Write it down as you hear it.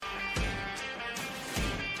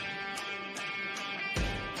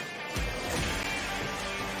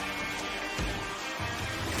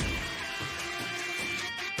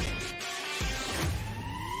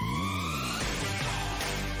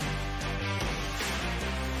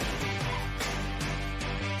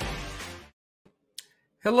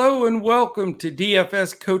Hello and welcome to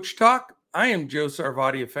DFS Coach Talk. I am Joe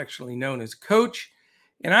Sarvati, affectionately known as Coach,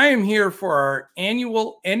 and I am here for our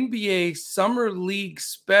annual NBA Summer League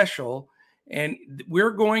special. And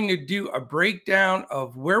we're going to do a breakdown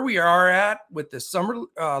of where we are at with the Summer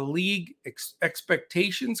League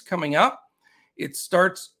expectations coming up. It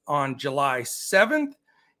starts on July 7th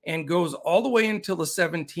and goes all the way until the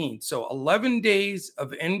 17th. So 11 days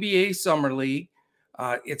of NBA Summer League.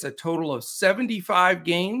 It's a total of 75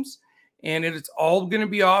 games, and it's all going to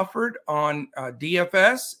be offered on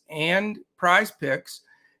DFS and Prize Picks.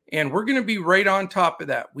 And we're going to be right on top of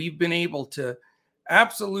that. We've been able to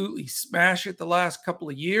absolutely smash it the last couple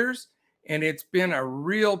of years, and it's been a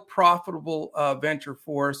real profitable venture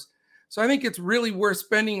for us. So I think it's really worth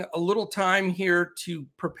spending a little time here to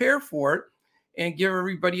prepare for it and give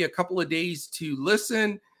everybody a couple of days to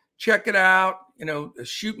listen, check it out,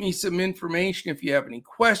 shoot me some information if you have any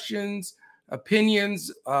questions,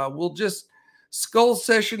 opinions. We'll just skull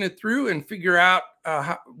session it through and figure out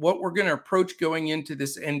what we're going to approach going into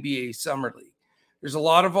this NBA Summer League. There's a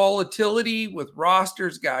lot of volatility with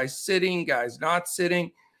rosters, guys sitting, guys not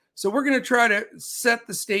sitting. So we're going to try to set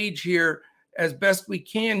the stage here as best we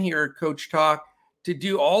can here at Coach Talk to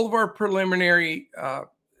do all of our preliminary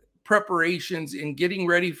preparations in getting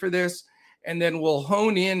ready for this. And then we'll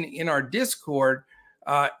hone in our Discord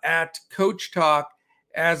at Coach Talk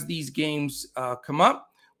as these games come up.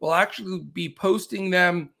 We'll actually be posting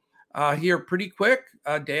them here pretty quick,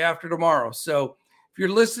 day after tomorrow. So if you're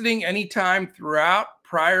listening anytime throughout,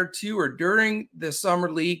 prior to or during the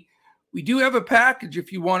Summer League, we do have a package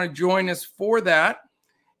if you want to join us for that.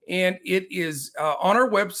 And it is on our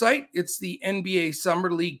website. It's the NBA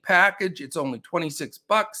Summer League package. It's only $26.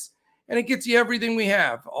 And it gets you everything we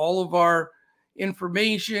have, all of our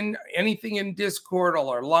information, anything in Discord, all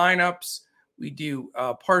our lineups. We do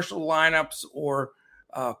partial lineups or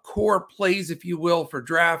core plays, if you will, for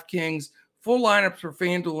DraftKings, full lineups for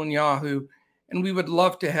FanDuel and Yahoo. And we would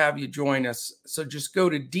love to have you join us. So just go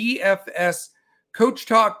to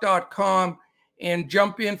dfscoachtalk.com and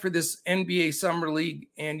jump in for this NBA Summer League,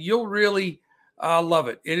 and you'll really love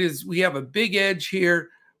it. We have a big edge here.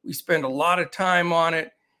 We spend a lot of time on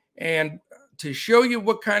it. And to show you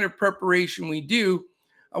what kind of preparation we do,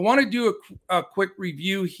 I want to do a quick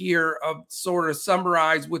review here of sort of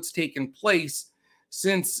summarize what's taken place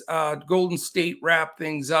since Golden State wrapped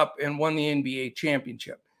things up and won the NBA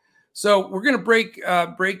championship. So we're going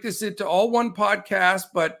to break this into all one podcast,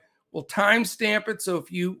 but we'll timestamp it. So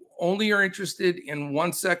if you only are interested in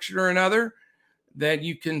one section or another, then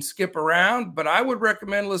you can skip around. But I would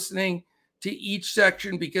recommend listening to each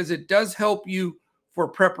section because it does help you for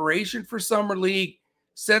preparation for Summer League,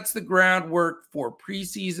 sets the groundwork for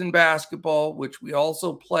preseason basketball, which we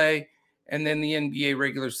also play, and then the NBA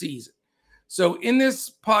regular season. So in this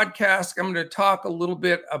podcast, I'm going to talk a little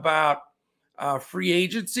bit about free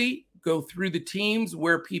agency, go through the teams,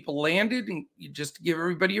 where people landed, and just to give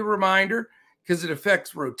everybody a reminder, because it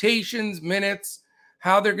affects rotations, minutes,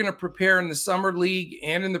 how they're going to prepare in the Summer League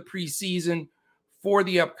and in the preseason for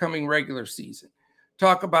the upcoming regular season.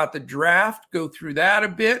 Talk about the draft, go through that a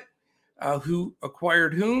bit, who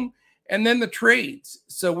acquired whom, and then the trades.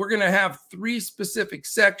 So we're going to have 3 specific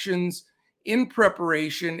sections in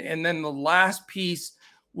preparation, and then the last piece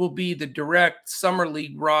will be the direct Summer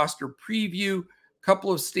League roster preview, a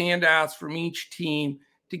couple of standouts from each team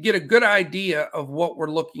to get a good idea of what we're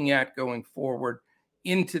looking at going forward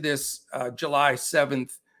into this July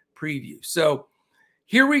 7th preview. So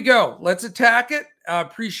here we go. Let's attack it.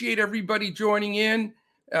 Appreciate everybody joining in.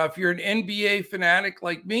 If you're an NBA fanatic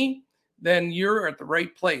like me, then you're at the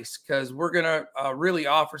right place because we're going to really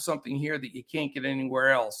offer something here that you can't get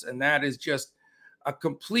anywhere else. And that is just a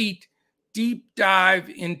complete deep dive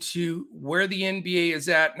into where the NBA is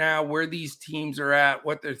at now, where these teams are at,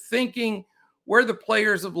 what they're thinking, where the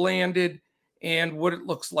players have landed, and what it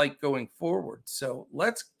looks like going forward. So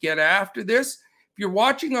let's get after this. If you're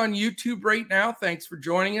watching on YouTube right now, thanks for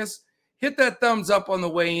joining us. Hit that thumbs up on the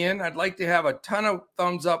way in. I'd like to have a ton of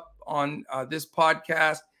thumbs up on this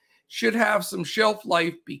podcast. Should have some shelf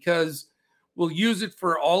life because we'll use it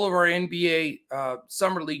for all of our NBA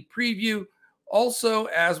Summer League preview. Also,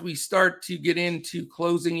 as we start to get into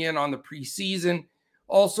closing in on the preseason,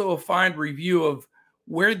 also a fine review of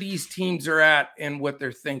where these teams are at and what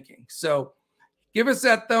they're thinking. So give us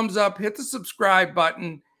that thumbs up, hit the subscribe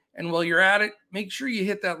button, and while you're at it, make sure you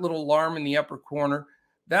hit that little alarm in the upper corner.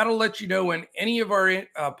 That'll let you know when any of our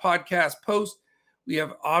podcasts post. We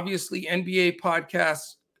have obviously NBA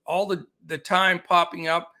podcasts all the time popping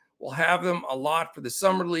up. We'll have them a lot for the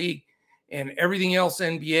Summer League and everything else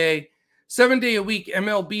NBA. 7-day-a-week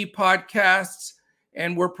MLB podcasts.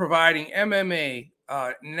 And we're providing MMA,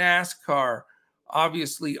 NASCAR,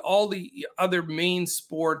 obviously all the other main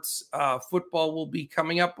sports. Football will be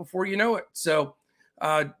coming up before you know it. So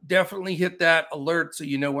definitely hit that alert so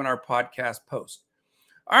you know when our podcast posts.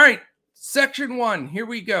 All right, section 1, here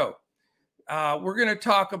we go. We're going to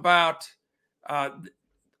talk about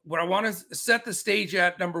what I want to set the stage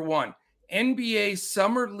at. Number 1, NBA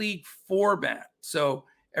Summer League format. So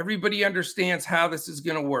everybody understands how this is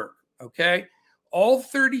going to work, okay? All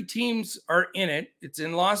 30 teams are in it. It's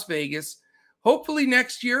in Las Vegas. Hopefully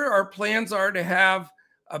next year, our plans are to have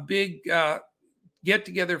a big get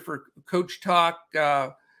together for Coach Talk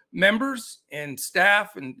members and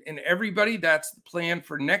staff and everybody. That's the plan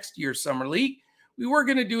for next year's Summer League. We were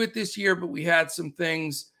going to do it this year, but we had some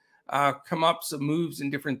things come up, some moves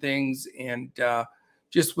and different things. And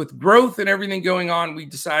just with growth and everything going on, we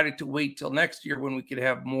decided to wait till next year when we could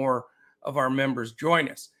have more of our members join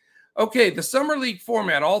us. Okay, the Summer League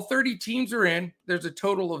format, all 30 teams are in. There's a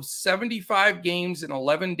total of 75 games in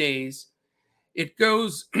 11 days. It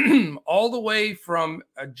goes all the way from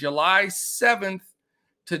July 7th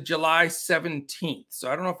to July 17th. So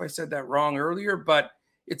I don't know if I said that wrong earlier, but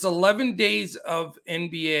it's 11 days of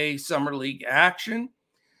NBA Summer League action.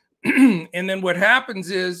 And then what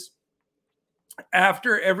happens is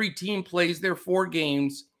after every team plays their 4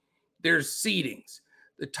 games, there's seedings.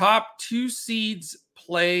 The top 2 seeds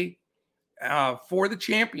play for the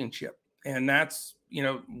championship. And that's,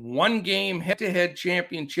 1 game head-to-head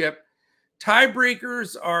championship.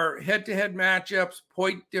 Tiebreakers are head-to-head matchups,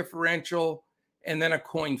 point differential, and then a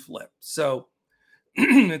coin flip. So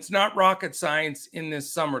it's not rocket science in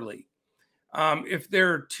this Summer League. If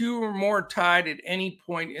there are 2 or more tied at any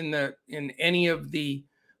point in any of the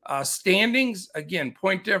standings, again,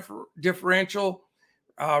 point differential,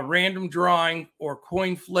 random drawing, or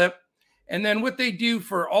coin flip. And then what they do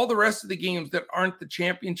for all the rest of the games that aren't the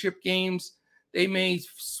championship games, they may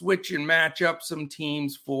switch and match up some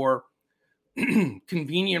teams for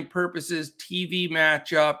convenient purposes, TV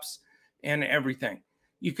matchups, and everything.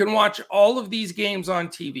 You can watch all of these games on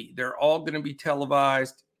TV. They're all going to be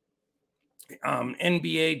televised.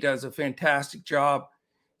 NBA does a fantastic job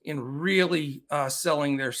in really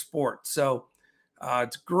selling their sport. So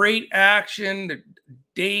it's great action,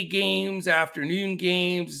 day games, afternoon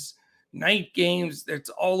games, night games. It's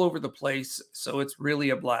all over the place. So it's really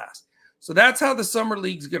a blast. So that's how the Summer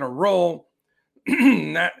League's going to roll.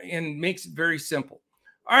 And makes it very simple.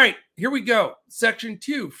 All right, here we go. Section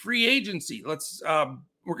 2, free agency.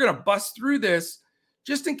 We're going to bust through this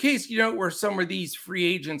just in case you know where some of these free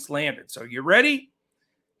agents landed. So you ready?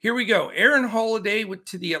 Here we go. Aaron Holiday went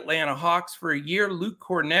to the Atlanta Hawks for a year. Luke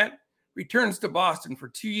Cornett returns to Boston for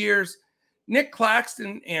 2 years. Nick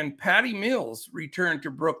Claxton and Patty Mills returned to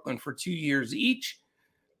Brooklyn for 2 years each.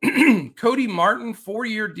 Cody Martin,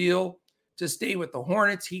 4-year deal to stay with the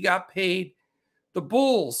Hornets. He got paid. The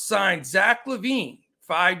Bulls signed Zach LaVine,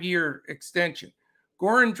 5-year extension.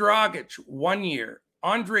 Goran Dragic, 1 year.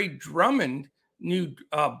 Andre Drummond, new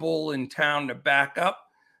Bull in town to back up.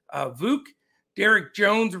 Vuk. Derek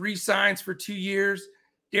Jones re-signs for 2 years.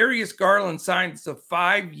 Darius Garland signs a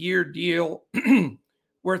 5-year deal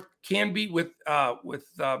worth can be with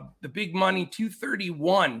the big money,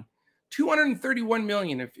 $231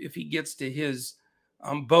 million if he gets to his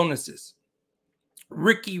bonuses.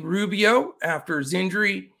 Ricky Rubio, after his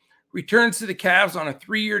injury, returns to the Cavs on a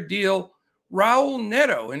 3-year deal. Raul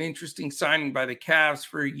Neto, an interesting signing by the Cavs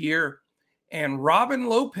for a year. And Robin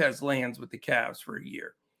Lopez lands with the Cavs for a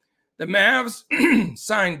year. The Mavs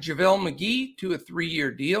signed JaVale McGee to a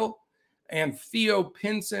 3-year deal and Theo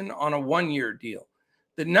Pinson on a 1-year deal.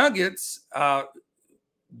 The Nuggets, Jokic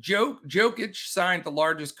signed the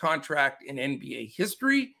largest contract in NBA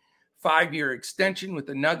history, 5-year extension with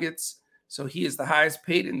the Nuggets. So he is the highest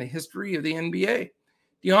paid in the history of the NBA.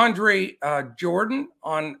 DeAndre Jordan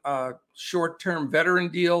on a short-term veteran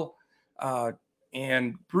deal,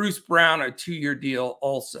 and Bruce Brown, a 2-year deal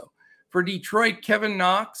also. For Detroit, Kevin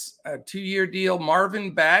Knox, a 2-year deal.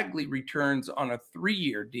 Marvin Bagley returns on a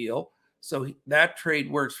 3-year deal. So that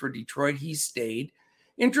trade works for Detroit. He stayed.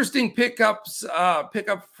 Interesting pickup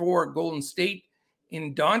for Golden State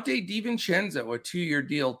in Dante DiVincenzo, a 2-year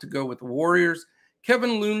deal to go with the Warriors.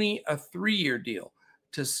 Kevin Looney, a 3-year deal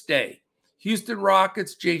to stay. Houston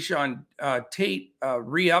Rockets, Jayshawn Tate,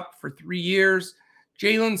 re-up for 3 years.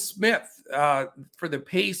 Jalen Smith for the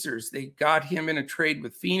Pacers. They got him in a trade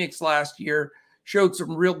with Phoenix last year. Showed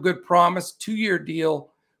some real good promise. 2-year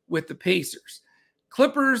deal with the Pacers.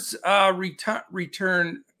 Clippers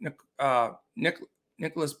return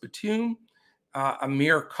Nicholas Batum,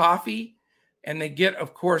 Amir Coffey, and they get,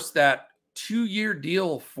 of course, that 2-year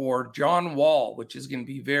deal for John Wall, which is going to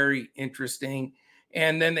be very interesting.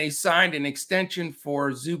 And then they signed an extension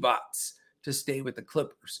for Zubats to stay with the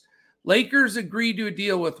Clippers. Lakers agreed to a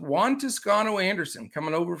deal with Juan Toscano Anderson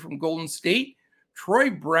coming over from Golden State, Troy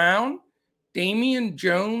Brown, Damian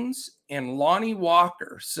Jones, and Lonnie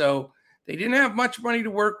Walker. So they didn't have much money to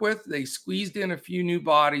work with. They squeezed in a few new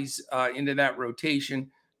bodies into that rotation.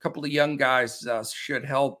 A couple of young guys should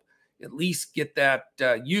help at least get that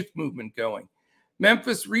youth movement going.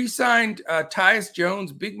 Memphis re-signed Tyus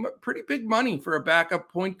Jones, pretty big money for a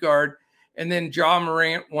backup point guard. And then Ja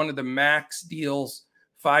Morant, one of the max deals,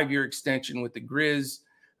 5-year extension with the Grizz.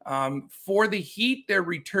 For the Heat, they're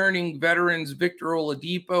returning veterans Victor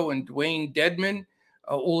Oladipo and Dwayne Dedmon.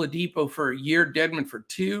 Oladipo for a year, Dedmon for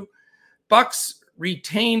 2. Bucks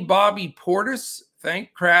retained Bobby Portis.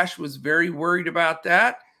 Crash was very worried about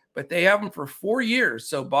that, but they have him for 4 years.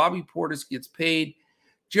 So Bobby Portis gets paid.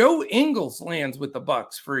 Joe Ingles lands with the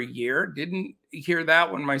Bucks for a year. Didn't hear that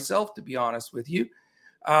one myself, to be honest with you.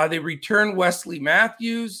 They return Wesley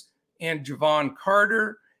Matthews and Javon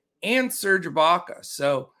Carter and Serge Ibaka.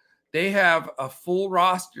 So they have a full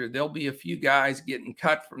roster. There'll be a few guys getting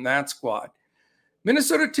cut from that squad.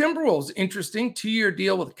 Minnesota Timberwolves, interesting 2-year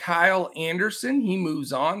deal with Kyle Anderson. He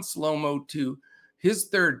moves on, slow-mo to his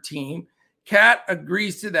 3rd team. Cat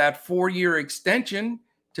agrees to that 4-year extension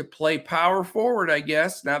to play power forward, I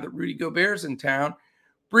guess, now that Rudy Gobert's in town.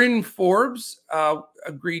 Bryn Forbes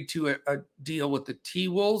agreed to a deal with the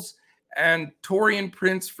T-Wolves, and Taurean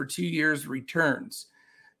Prince for 2 years returns.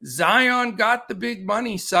 Zion got the big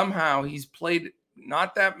money somehow. He's played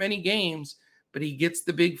not that many games, but he gets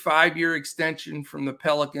the big 5-year extension from the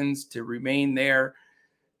Pelicans to remain there.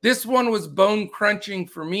 This one was bone crunching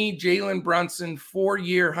for me. Jalen Brunson,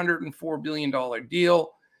 4-year, $104 billion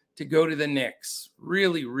deal to go to the Knicks.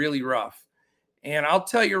 Really, really rough. And I'll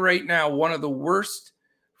tell you right now, one of the worst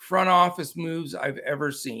front office moves I've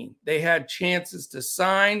ever seen. They had chances to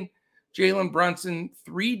sign Jalen Brunson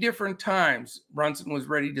 3 different times. Brunson was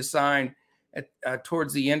ready to sign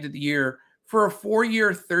towards the end of the year for a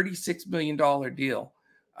 4-year, $36 million deal.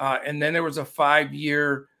 And then there was a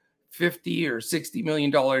 5-year, $50 or $60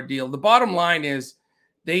 million deal. The bottom line is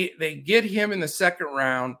they get him in the second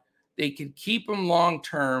round. They could keep him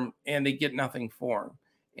long-term, and they get nothing for him.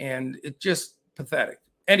 And it's just pathetic.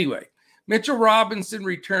 Anyway, Mitchell Robinson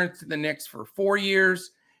returns to the Knicks for 4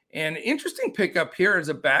 years. And interesting pickup here as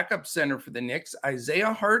a backup center for the Knicks,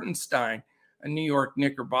 Isaiah Hartenstein, a New York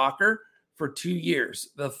Knickerbocker, for 2 years.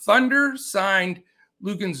 The Thunder signed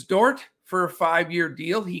Luguentz Dort for a 5-year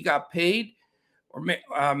deal. He got paid.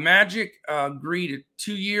 Magic agreed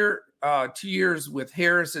to 2 years with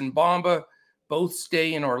Harris and Bamba. Both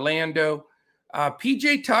stay in Orlando.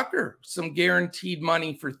 PJ Tucker, some guaranteed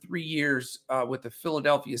money for 3 years with the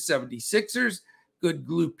Philadelphia 76ers. Good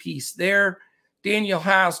glue piece there. Daniel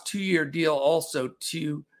House, 2-year deal also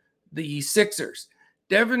to the Sixers.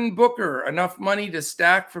 Devin Booker, enough money to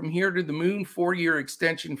stack from here to the moon, 4-year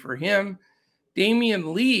extension for him.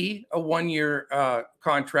 Damian Lee, a 1-year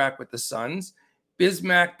contract with the Suns.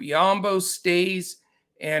 Bismack Biyombo stays,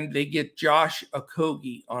 and they get Josh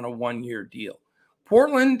Okogie on a 1-year deal.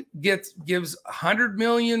 Portland gives $100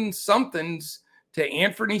 million somethings to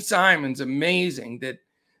Anthony Simons. Amazing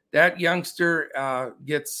that youngster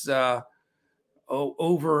gets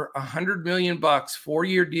over $100 million,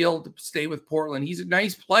 4-year deal to stay with Portland. He's a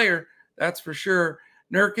nice player, that's for sure.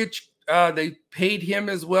 Nurkic, they paid him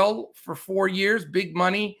as well for 4 years, big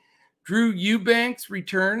money. Drew Eubanks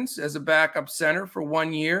returns as a backup center for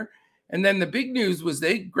 1 year. And then the big news was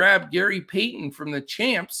they grabbed Gary Payton from the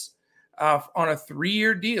Champs on a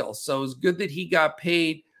 3-year deal. So it was good that he got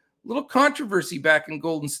paid. A little controversy back in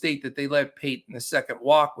Golden State that they let Payton the second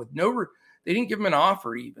walk with they didn't give him an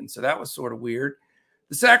offer even. So that was sort of weird.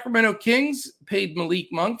 The Sacramento Kings paid Malik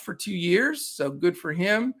Monk for 2 years. So good for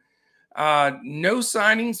him. No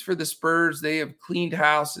signings for the Spurs. They have cleaned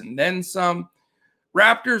house and then some.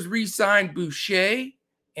 Raptors re-signed Boucher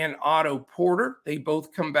and Otto Porter. They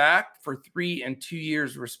both come back for 3 and 2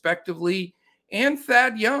 years respectively. And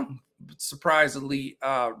Thad Young, surprisingly,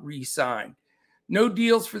 re-signed. No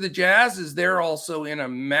deals for the Jazz, as they're also in a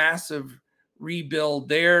massive rebuild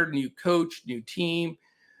there. New coach, new team.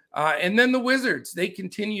 And then the Wizards, they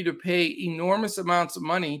continue to pay enormous amounts of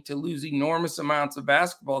money to lose enormous amounts of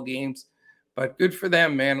basketball games. But good for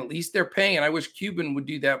them, man. At least they're paying. I wish Cuban would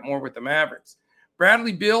do that more with the Mavericks.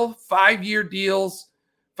 Bradley Beal, 5-year deals,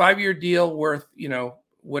 5-year deal worth,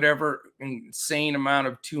 whatever insane amount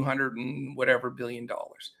of $200 and whatever billion.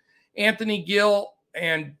 Anthony Gill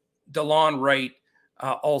and DeLon Wright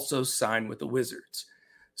also signed with the Wizards.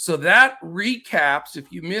 So that recaps,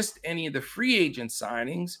 if you missed any of the free agent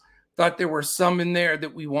signings, thought there were some in there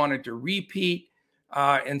that we wanted to repeat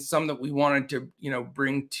and some that we wanted to,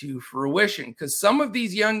 bring to fruition. Because some of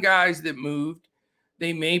these young guys that moved,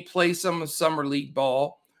 they may play some of summer league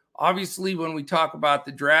ball. Obviously, when we talk about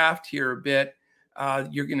the draft here a bit,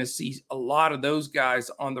 you're going to see a lot of those guys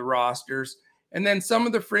on the rosters. And then some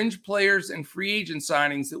of the fringe players and free agent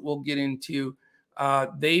signings that we'll get into,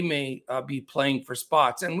 they may be playing for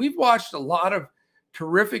spots. And we've watched a lot of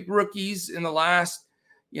terrific rookies in the last,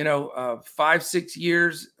 5-6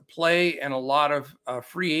 years play, and a lot of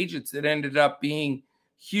free agents that ended up being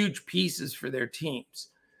huge pieces for their teams.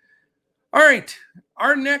 All right,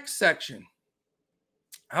 our next section.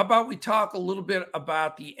 How about we talk a little bit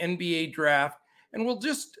about the NBA draft, and we'll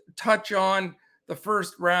just touch on the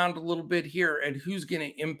first round a little bit here and who's going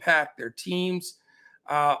to impact their teams.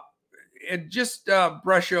 And just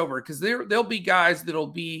brush over, because there'll be guys that'll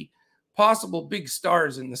be possible big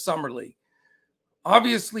stars in the summer league.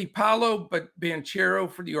 Obviously, Paolo Banchero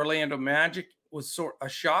for the Orlando Magic was sort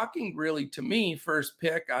of shocking, really, to me. First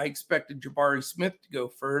pick, I expected Jabari Smith to go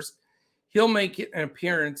first. He'll make an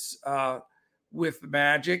appearance with the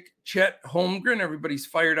Magic. Chet Holmgren, everybody's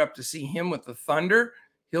fired up to see him with the Thunder.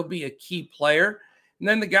 He'll be a key player. And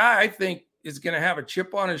then the guy I think is going to have a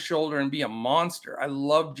chip on his shoulder and be a monster. I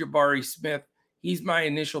love Jabari Smith. He's my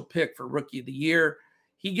initial pick for Rookie of the Year.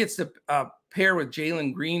 He gets to pair with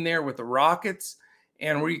Jalen Green there with the Rockets,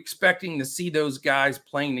 and we're expecting to see those guys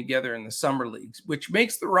playing together in the summer leagues, which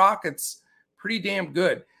makes the Rockets pretty damn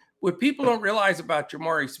good. What people don't realize about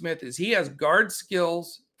Jabari Smith is he has guard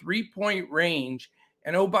skills, three-point range,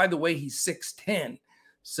 and oh, by the way, he's 6'10".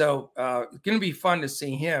 So it's going to be fun to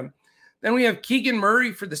see him. Then we have Keegan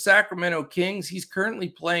Murray for the Sacramento Kings. He's currently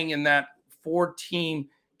playing in that 4-team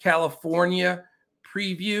California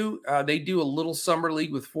preview. They do a little summer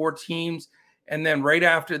league with 4 teams. And then right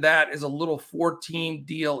after that is a little 4-team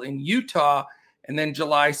deal in Utah. And then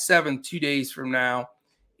July 7th, 2 days from now,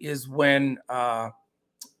 is when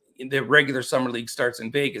the regular summer league starts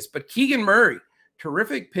in Vegas. But Keegan Murray,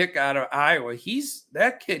 terrific pick out of Iowa.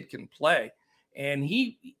 That kid can play. And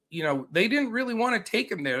he, they didn't really want to take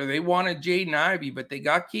him there. They wanted Jaden Ivey, but they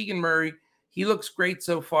got Keegan Murray. He looks great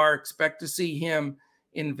so far. Expect to see him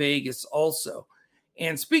in Vegas also.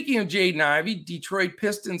 And speaking of Jaden Ivey, Detroit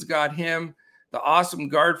Pistons got him. The awesome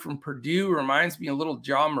guard from Purdue reminds me a little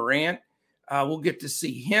Ja Morant. We'll get to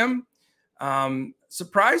see him.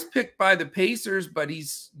 Surprise pick by the Pacers, but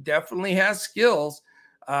he's definitely has skills.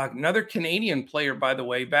 Another Canadian player, by the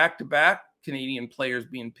way, back-to-back Canadian players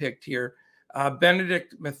being picked here.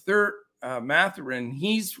 Benedict Mathurin,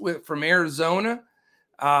 he's from Arizona,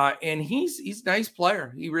 and he's a nice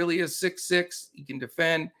player. He really is 6'6". He can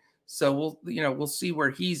defend. So we'll see where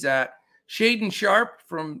he's at. Shaden Sharp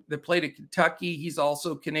that played at Kentucky. He's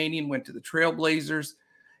also Canadian, went to the Trailblazers.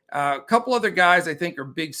 A couple other guys I think are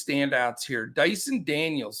big standouts here. Dyson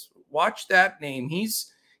Daniels, watch that name.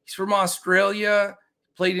 He's from Australia,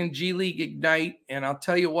 played in G League Ignite, and I'll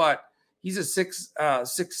tell you what, he's a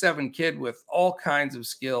 6'7" kid with all kinds of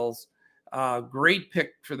skills. Great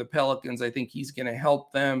pick for the Pelicans. I think he's going to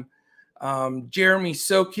help them. Jeremy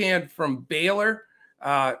Sochan from Baylor.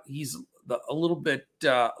 He's a little bit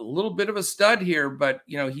of a stud here, but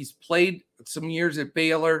he's played some years at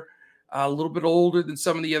Baylor. A little bit older than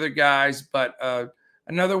some of the other guys, but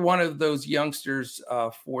another one of those youngsters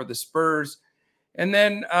for the Spurs. And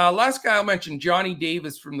then last guy I'll mention, Johnny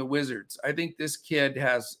Davis from the Wizards. I think this kid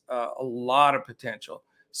has a lot of potential.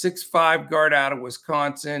 6'5" guard out of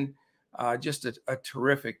Wisconsin, just a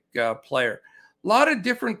terrific player. A lot of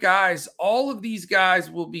different guys. All of these guys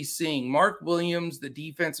will be seeing. Mark Williams, the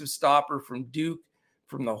defensive stopper from Duke,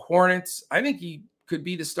 from the Hornets. I think he could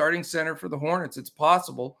be the starting center for the Hornets. It's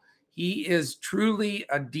possible. He is truly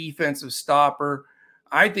a defensive stopper.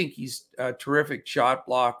 I think he's a terrific shot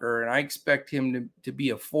blocker, and I expect him to be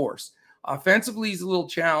a force. Offensively, he's a little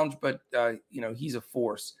challenged, but, he's a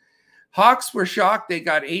force. Hawks were shocked they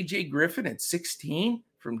got A.J. Griffin at 16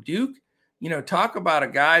 from Duke. Talk about a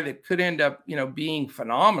guy that could end up, being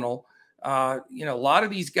phenomenal. A lot of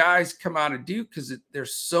these guys come out of Duke because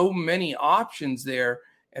there's so many options there,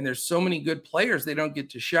 and there's so many good players. They don't get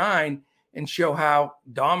to shine and show how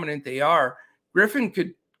dominant they are. Griffin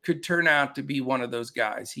could turn out to be one of those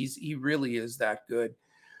guys. He really is that good.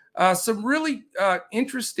 Some really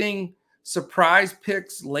interesting surprise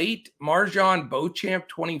picks late. MarJon Beauchamp,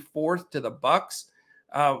 24th to the Bucks.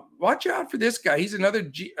 Watch out for this guy. He's another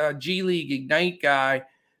G League Ignite guy.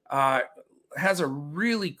 Has a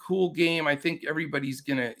really cool game. I think everybody's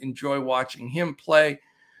going to enjoy watching him play.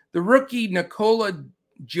 The rookie Nikola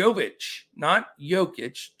Jovic, not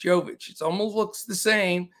Jokic, Jovic. It almost looks the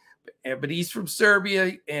same, but he's from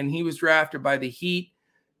Serbia, and he was drafted by the Heat.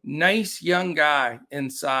 Nice young guy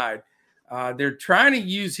inside. They're trying to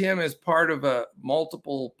use him as part of a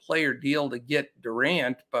multiple player deal to get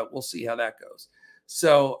Durant, but we'll see how that goes.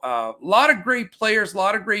 So a lot of great players, a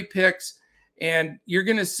lot of great picks. And you're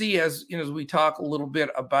going to see, as you know, as we talk a little bit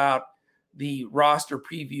about the roster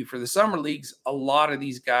preview for the summer leagues, a lot of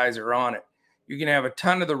these guys are on it. You're going to have a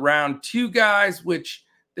ton of the round 2 guys, which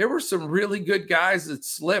there were some really good guys that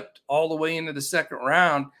slipped all the way into the second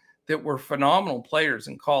round that were phenomenal players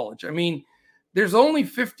in college. I mean, there were only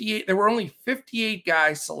 58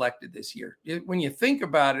 guys selected this year. When you think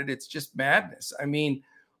about it, it's just madness. I mean,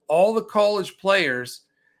 all the college players,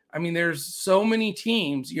 I mean, there's so many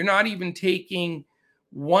teams. You're not even taking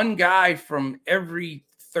one guy from every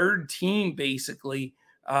third team, basically,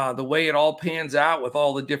 the way it all pans out with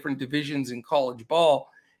all the different divisions in college ball.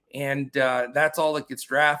 And that's all that gets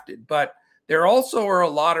drafted. But there also are a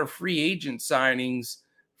lot of free agent signings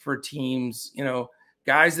for teams, you know,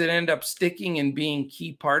 guys that end up sticking and being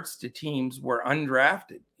key parts to teams were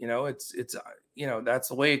undrafted. You know, it's you know, that's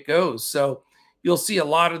the way it goes. So you'll see a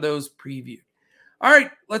lot of those previewed. All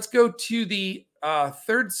right, let's go to the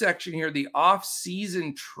third section here, the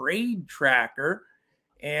off-season trade tracker,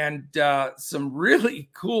 and some really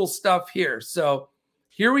cool stuff here. So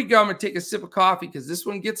here we go. I'm going to take a sip of coffee because this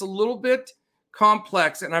one gets a little bit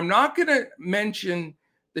complex, and I'm not going to mention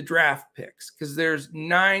the draft picks because there's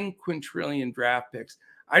 9 quintillion draft picks.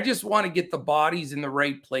 I just want to get the bodies in the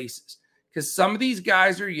right places because some of these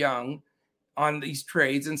guys are young on these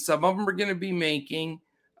trades, and some of them are going to be making,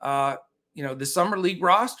 you know, the summer league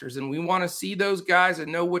rosters, and we want to see those guys and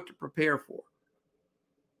know what to prepare for.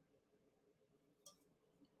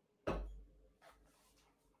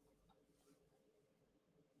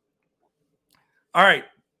 All right,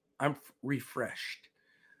 I'm refreshed.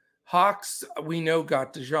 Hawks, we know,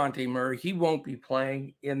 got DeJounte Murray. He won't be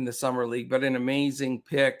playing in the summer league, but an amazing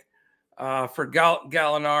pick for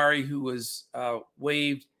Gallinari, who was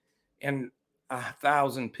waived, and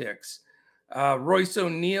 1,000 picks. Royce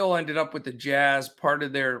O'Neal ended up with the Jazz, part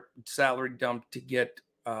of their salary dump to get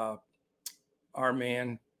our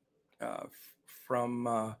man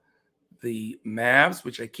from the Mavs,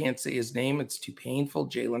 which I can't say his name. It's too painful.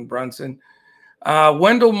 Jalen Brunson.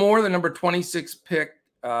 Wendell Moore, the number 26 pick,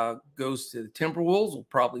 goes to the Timberwolves. We'll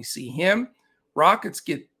probably see him. Rockets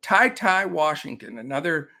get Ty Washington,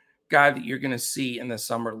 another guy that you're going to see in the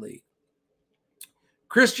summer league.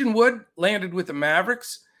 Christian Wood landed with the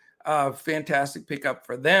Mavericks. Fantastic pickup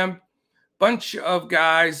for them. Bunch of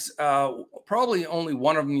guys, probably only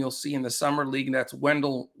one of them you'll see in the summer league, and that's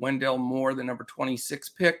Wendell Moore, the number 26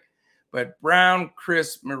 pick. But Brown,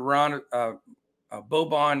 Chris, Moran,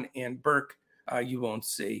 Boban, and Burke, you won't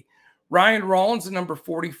see. Ryan Rollins, the number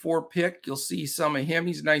 44 pick. You'll see some of him.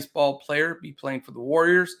 He's a nice ball player, be playing for the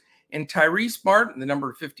Warriors. And Tyrese Martin, the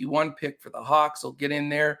number 51 pick for the Hawks, will get in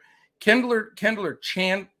there. Kennedy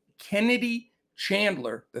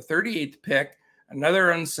Chandler, the 38th pick,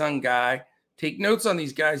 another unsung guy. Take notes on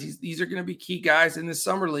these guys. These are going to be key guys in the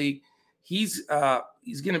summer league. He's going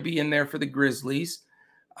to be in there for the Grizzlies.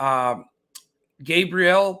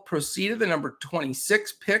 Gabriel Procida, the number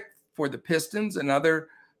 26 pick for the Pistons, another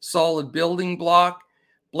solid building block.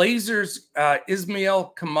 Blazers,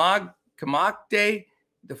 Ismail Kamakde,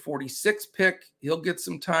 the 46th pick. He'll get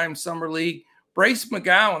some time summer league. Bryce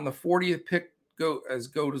McGowan, the 40th pick,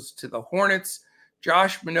 goes to the Hornets.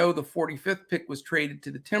 Josh Minot, the 45th pick, was traded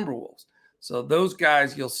to the Timberwolves. So those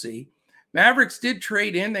guys you'll see. Mavericks did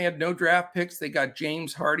trade in. They had no draft picks. They got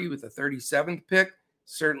James Hardy with the 37th pick.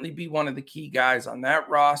 Certainly be one of the key guys on that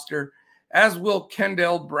roster, as will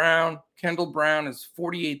Kendall Brown. Kendall Brown is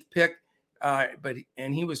 48th pick,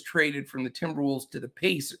 and he was traded from the Timberwolves to the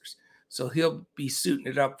Pacers. So he'll be suiting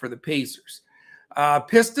it up for the Pacers.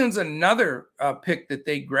 Pistons, another pick that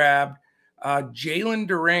they grabbed, Jalen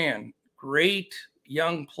Duran, great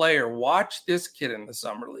young player. Watch this kid in the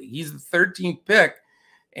summer league. He's the 13th pick,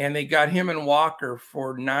 and they got him and Walker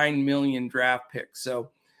for $9 million draft picks.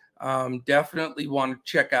 So definitely want to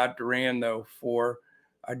check out Duran, though, for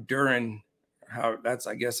Duran. That's,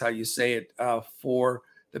 I guess, how you say it, for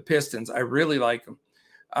the Pistons. I really like him.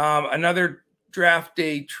 Another draft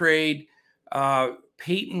day trade,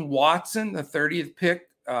 Peyton Watson, the 30th pick,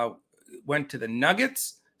 went to the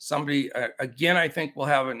Nuggets. Somebody, again, I think will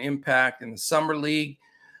have an impact in the summer league.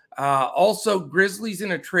 Also, Grizzlies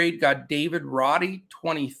in a trade got David Roddy,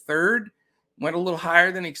 23rd. Went a little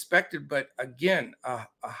higher than expected, but again, a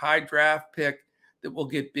high draft pick that will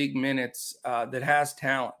get big minutes, that has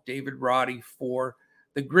talent. David Roddy for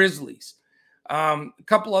the Grizzlies. A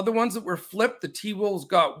couple other ones that were flipped. The T-Wolves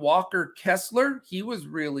got Walker Kessler. He was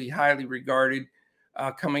really highly regarded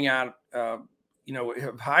coming out, of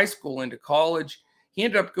high school into college. He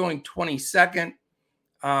ended up going 22nd.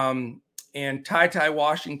 And Ty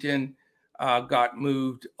Washington got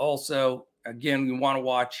moved also. Again, we want to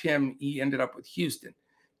watch him. He ended up with Houston.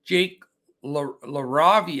 Jake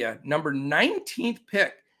LaRavia, number 19th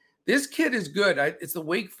pick. This kid is good. It's the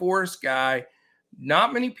Wake Forest guy.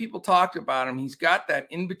 Not many people talked about him. He's got that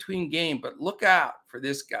in-between game, but look out for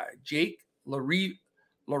this guy, Jake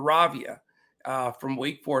LaRavia from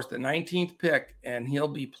Wake Forest, the 19th pick, and he'll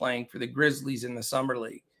be playing for the Grizzlies in the Summer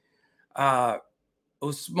League. Ousmane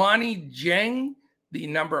Dieng, the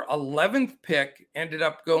number 11th pick, ended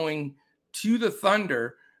up going to the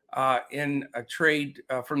Thunder in a trade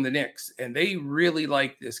from the Knicks, and they really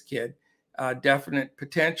like this kid. Definite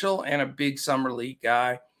potential and a big Summer League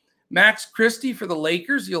guy. Max Christie for the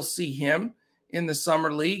Lakers, you'll see him in the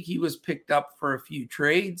Summer League. He was picked up for a few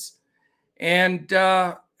trades. And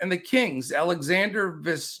the Kings, Alexander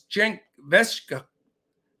Veshka.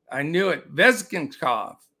 I knew it.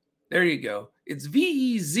 Vezgenkov. There you go. It's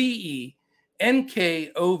Vezenkov.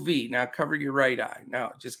 Now cover your right eye.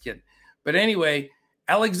 No, just kidding. But anyway,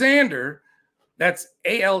 Alexander, that's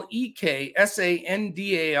Aleksandar,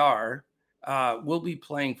 will be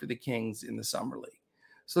playing for the Kings in the Summer League.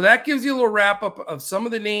 So that gives you a little wrap up of some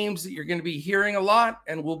of the names that you're going to be hearing a lot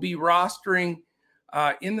and we'll be rostering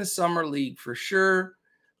in the Summer League for sure.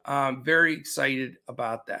 Very excited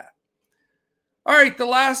about that. All right, the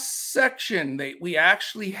last section, we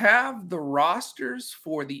actually have the rosters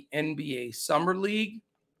for the NBA Summer League.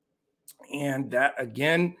 And that,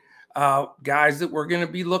 again, guys that we're going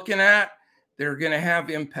to be looking at, they're going to have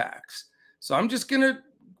impacts. So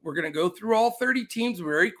we're going to go through all 30 teams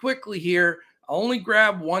very quickly here. I'll only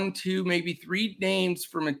grab 1, 2, maybe 3 names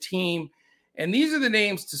from a team. And these are the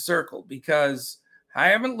names to circle because I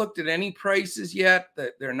haven't looked at any prices yet.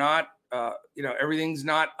 That they're not, everything's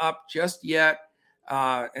not up just yet.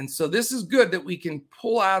 And so this is good that we can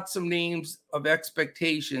pull out some names of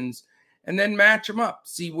expectations and then match them up,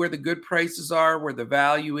 see where the good prices are, where the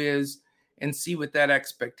value is, and see what that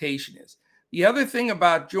expectation is. The other thing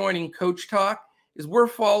about joining Coach Talk is we're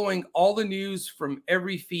following all the news from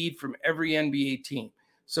every feed from every NBA team.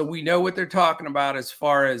 So we know what they're talking about as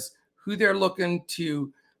far as who they're looking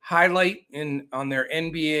to highlight on their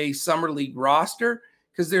NBA Summer League roster,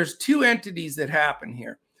 because there's 2 entities that happen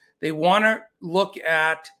here. They want to look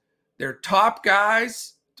at their top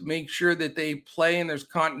guys to make sure that they play and there's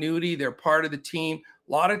continuity. They're part of the team.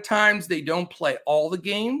 A lot of times they don't play all the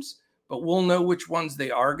games, but we'll know which ones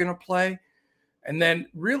they are going to play. And then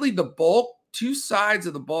really the bulk, 2 sides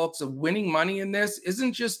of the bulks of winning money in this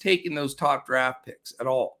isn't just taking those top draft picks at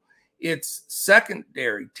all. It's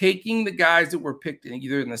secondary, taking the guys that were picked in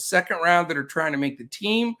either in the second round that are trying to make the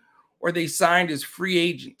team or they signed as free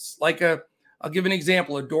agents. I'll give an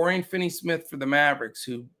example, a Dorian Finney-Smith for the Mavericks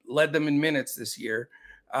who led them in minutes this year.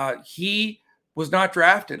 He was not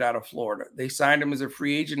drafted out of Florida. They signed him as a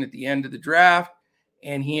free agent at the end of the draft,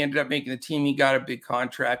 and he ended up making the team. He got a big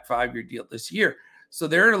contract, 5-year deal this year. So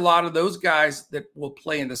there are a lot of those guys that will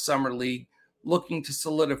play in the Summer League looking to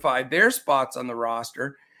solidify their spots on the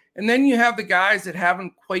roster. And then you have the guys that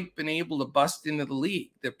haven't quite been able to bust into the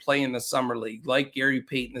league that play in the Summer League, like Gary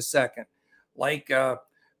Payton II, like a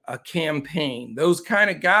Campaign. Those kind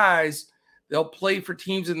of guys, they'll play for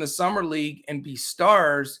teams in the Summer League and be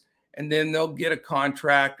stars, and then they'll get a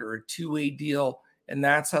contract or a 2-way deal. And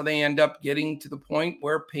that's how they end up getting to the point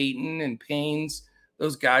where Payton and Paynes,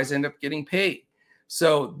 those guys end up getting paid.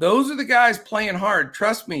 So those are the guys playing hard.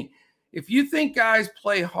 Trust me, if you think guys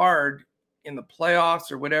play hard in the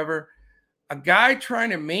playoffs or whatever, a guy trying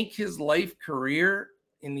to make his life career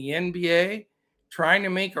in the NBA, trying to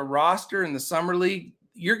make a roster in the Summer League,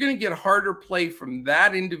 you're going to get harder play from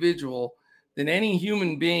that individual than any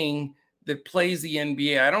human being that plays the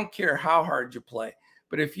NBA. I don't care how hard you play.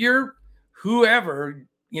 But if you're whoever,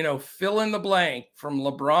 fill in the blank from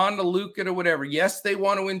LeBron to Luka to whatever, yes, they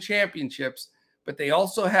want to win championships, but they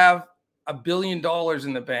also have $1 billion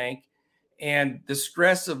in the bank and the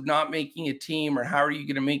stress of not making a team or how are you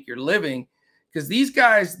going to make your living? Because these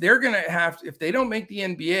guys, they're going to have, if they don't make the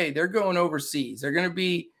NBA, they're going overseas. They're going to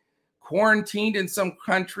be quarantined in some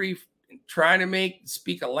country, trying to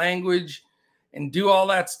speak a language and do all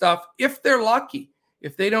that stuff. If they're lucky,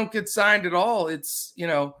 if they don't get signed at all, it's,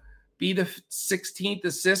 be the 16th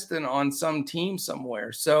assistant on some team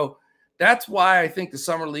somewhere. So that's why I think the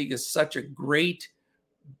Summer League is such a great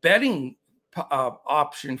betting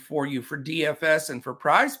option for you for DFS and for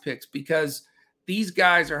Prize Picks, because these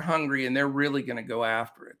guys are hungry and they're really going to go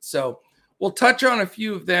after it. So we'll touch on a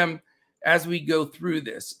few of them as we go through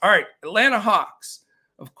this. All right, Atlanta Hawks.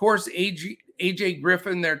 Of course, AJ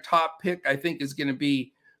Griffin, their top pick, I think is going to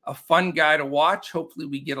be a fun guy to watch. Hopefully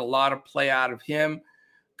we get a lot of play out of him.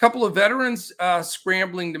 A couple of veterans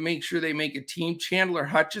scrambling to make sure they make a team. Chandler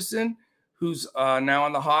Hutchison, who's now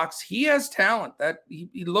on the Hawks. He has talent. That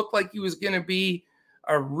he looked like he was going to be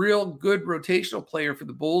a real good rotational player for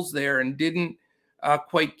the Bulls there and didn't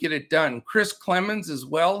quite get it done. Chris Clemens as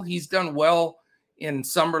well. He's done well in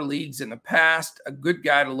summer leagues in the past. A good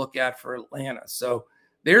guy to look at for Atlanta. So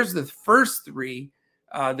there's the first three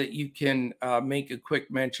that you can make a quick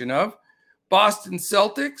mention of. Boston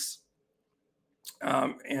Celtics.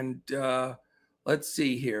 Let's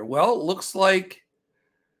see here. Well, it looks like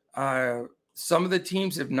some of the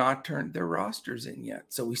teams have not turned their rosters in yet.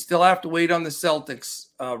 So we still have to wait on the Celtics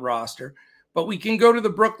roster. But we can go to the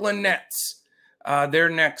Brooklyn Nets. They're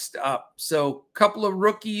next up. So a couple of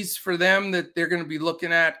rookies for them that they're going to be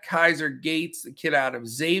looking at. Kaiser Gates, the kid out of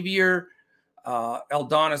Xavier.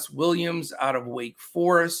 Eldonis Williams out of Wake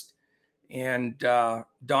Forest. And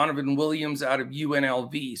Donovan Williams out of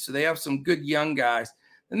UNLV. So they have some good young guys.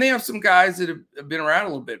 And they have some guys that have been around a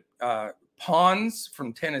little bit. Pons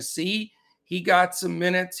from Tennessee. He got some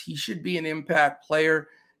minutes. He should be an impact player.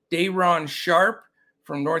 Day'Ron Sharpe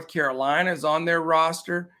from North Carolina is on their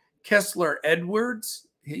roster. Kessler Edwards,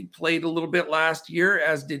 he played a little bit last year,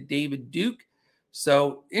 as did David Duke.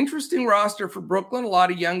 So interesting roster for Brooklyn. A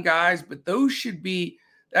lot of young guys, but that should be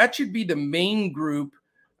the main group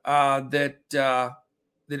that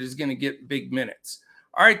is going to get big minutes.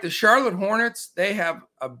 All right, the Charlotte Hornets, they have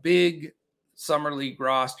a big summer league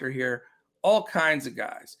roster here. All kinds of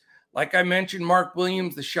guys. Like I mentioned, Mark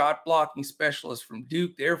Williams, the shot blocking specialist from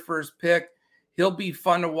Duke, their first pick. He'll be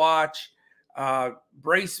fun to watch.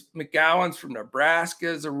 Brace McGowan's from Nebraska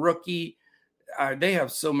is a rookie. They have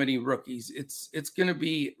so many rookies. It's going to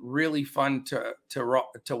be really fun to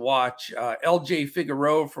watch. LJ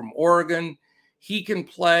Figueroa from Oregon, he can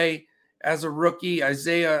play as a rookie.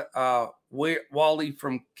 Isaiah Wally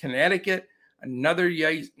from Connecticut, another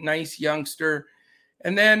nice youngster.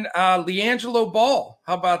 And then LiAngelo Ball,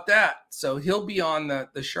 how about that? So he'll be on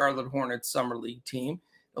the Charlotte Hornets Summer League team.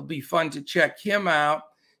 It'll be fun to check him out.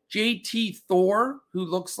 JT Thor, who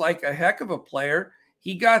looks like a heck of a player.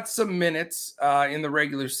 He got some minutes in the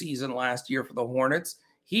regular season last year for the Hornets.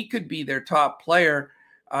 He could be their top player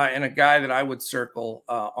and a guy that I would circle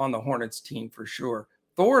on the Hornets team for sure.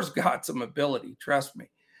 Thor's got some ability, trust me.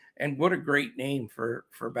 And what a great name for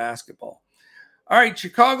basketball. All right,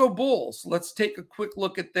 Chicago Bulls. Let's take a quick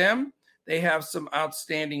look at them. They have some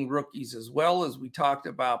outstanding rookies as well, as we talked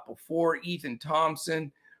about before. Ethan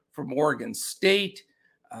Thompson from Oregon State.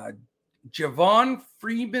 Javon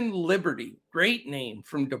Freeman Liberty, great name,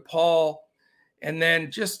 from DePaul. And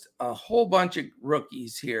then just a whole bunch of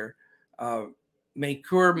rookies here.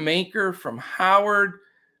 Makur Maker from Howard.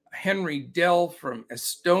 Henry Dell from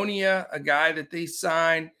Estonia, a guy that they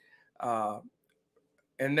signed.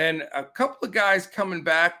 And then a couple of guys coming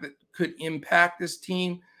back that could impact this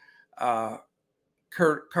team.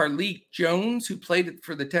 Carlik Jones, who played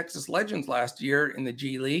for the Texas Legends last year in the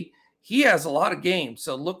G League. He has a lot of games,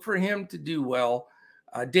 so look for him to do well.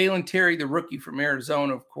 Dalen Terry, the rookie from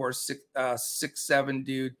Arizona, of course, 6'7"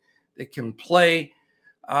 dude that can play.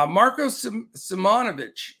 Marko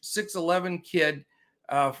Simonovic, 6'11" kid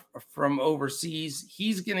from overseas.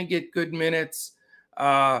 He's going to get good minutes.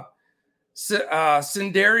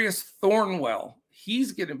 Sindarius Thornwell,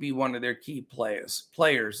 he's going to be one of their key players.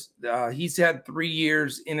 He's had 3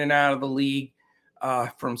 years in and out of the league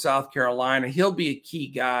from South Carolina. He'll be a key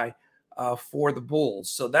guy for the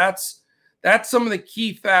Bulls. So that's some of the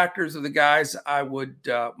key factors of the guys I would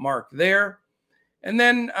mark there. And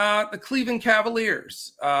then the Cleveland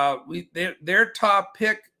Cavaliers, their top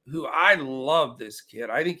pick, who I love this kid.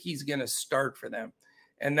 I think he's going to start for them.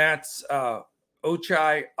 And that's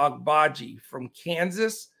Ochai Agbaji from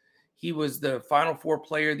Kansas. He was the Final Four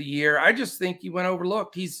player of the year. I just think he went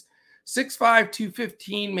overlooked. He's 6'5",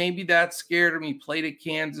 215. Maybe that scared him. He played at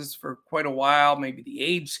Kansas for quite a while. Maybe the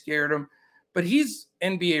age scared him. But he's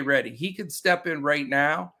NBA ready. He could step in right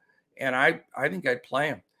now, and I think I'd play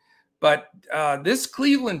him. But this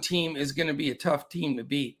Cleveland team is going to be a tough team to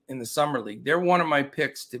beat in the Summer League. They're one of my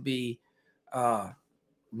picks to be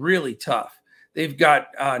really tough. They've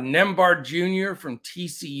got Nembhard Jr. from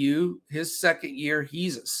TCU, his second year.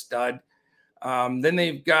 He's a stud. Then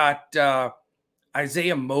they've got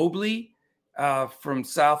Isaiah Mobley from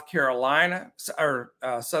South Carolina or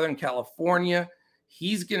Southern California.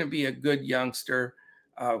 He's going to be a good youngster.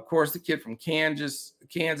 Of course, the kid from Kansas.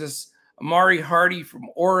 Amari Hardy from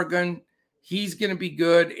Oregon. He's going to be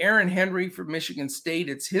good. Aaron Henry from Michigan State.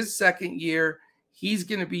 It's his second year. He's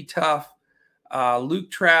going to be tough. Luke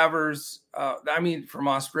Travers, from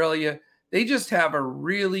Australia. They just have a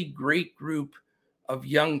really great group of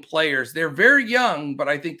young players. They're very young, but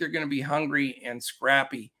I think they're going to be hungry and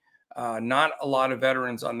scrappy. Not a lot of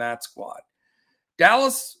veterans on that squad.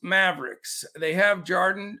 Dallas Mavericks, they have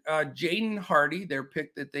Jaden Hardy, their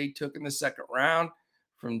pick that they took in the second round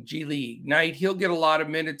from G League Ignite. He'll get a lot of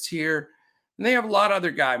minutes here. And they have a lot of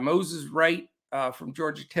other guys. Moses Wright from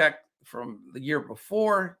Georgia Tech from the year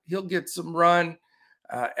before. He'll get some run,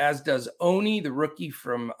 as does Oni, the rookie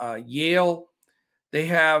from Yale. They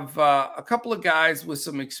have a couple of guys with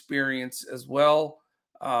some experience as well.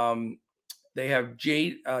 They have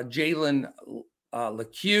Jalen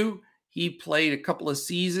LeCue. He played a couple of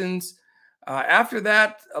seasons. After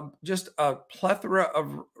that, just a plethora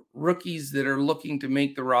of rookies that are looking to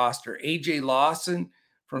make the roster. A.J. Lawson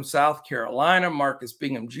from South Carolina, Marcus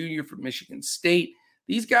Bingham Jr. from Michigan State.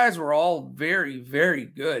 These guys were all very, very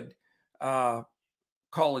good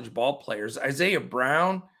college ball players. Isaiah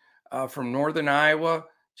Brown from Northern Iowa,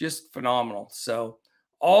 just phenomenal. So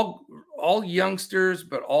all youngsters,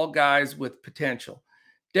 but all guys with potential.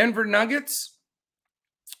 Denver Nuggets,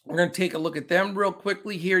 we're going to take a look at them real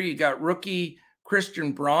quickly here. You got rookie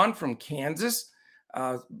Christian Braun from Kansas.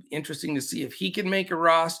 Interesting to see if he can make a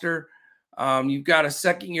roster. You've got a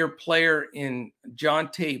second-year player in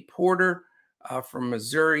Jonte Porter from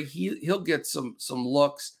Missouri. He'll get some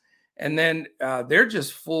looks. And then they're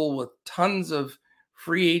just full with tons of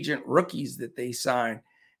free agent rookies that they sign.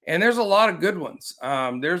 And there's a lot of good ones.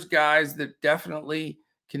 There's guys that definitely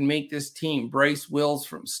can make this team. Bryce Wills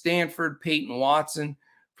from Stanford, Peyton Watson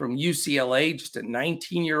from UCLA, just a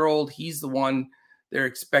 19-year-old. He's the one they're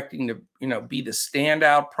expecting to, be the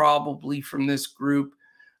standout probably from this group.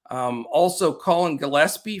 Also, Colin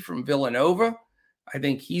Gillespie from Villanova. I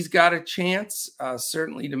think he's got a chance,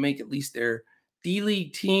 certainly to make at least their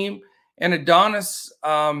D-League team. And Adonis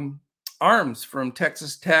Arms from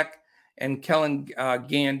Texas Tech and Kellen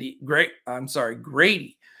Grady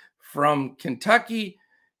from Kentucky,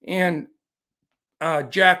 and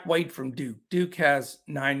Jack White from Duke. Duke has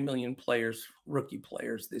 9 million rookie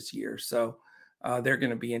players this year, so they're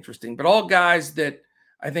going to be interesting. But all guys that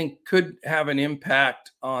I think could have an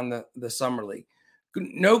impact on the summer league.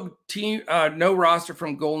 No roster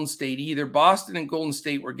from Golden State either. Boston and Golden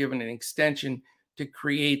State were given an extension to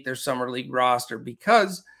create their summer league roster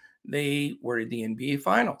because they were in the NBA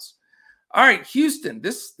Finals. All right, Houston.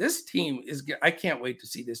 This team is. I can't wait to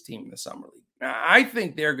see this team in the summer league. Now, I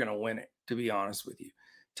think they're going to win it, to be honest with you.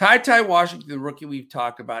 Ty Washington, the rookie we've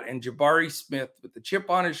talked about, and Jabari Smith with the chip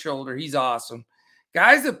on his shoulder. He's awesome.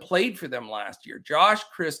 Guys that played for them last year: Josh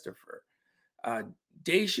Christopher,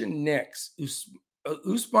 Daishen Nix,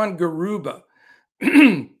 Usman Garuba,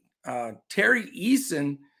 Terry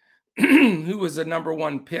Eason, who was a number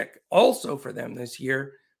 1 pick also for them this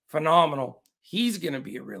year. Phenomenal. He's going to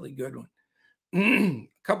be a really good one. A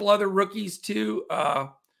couple other rookies too.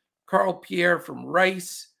 Carl Pierre from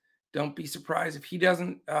Rice. Don't be surprised if he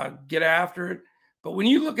doesn't get after it. But when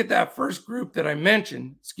you look at that first group that I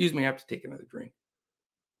mentioned, excuse me, I have to take another drink.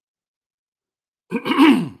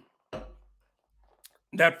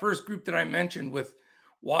 That first group that I mentioned with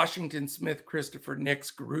Washington, Smith, Christopher,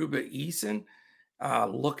 Nix, Garuba, Eason,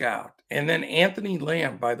 look out. And then Anthony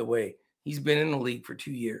Lamb, by the way, he's been in the league for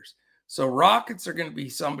 2 years. So Rockets are going to be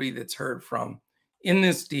somebody that's heard from in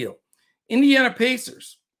this deal. Indiana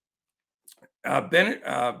Pacers,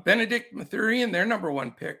 Benedict Mathurin, their number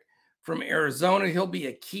 1 pick from Arizona. He'll be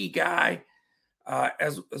a key guy,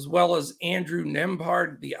 as well as Andrew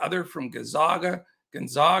Nembhard, the other from Gonzaga.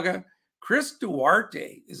 Chris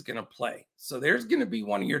Duarte is going to play. So there's going to be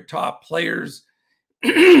one of your top players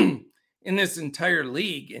in this entire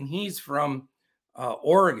league, and he's from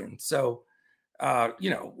Oregon. So,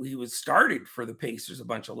 he was started for the Pacers a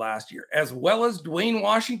bunch of last year, as well as Dwayne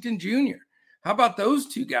Washington Jr. How about those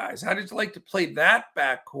two guys? How did you like to play that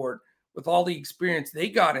backcourt with all the experience they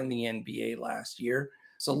got in the NBA last year?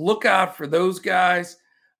 So look out for those guys.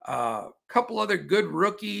 A couple other good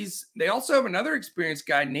rookies. They also have another experienced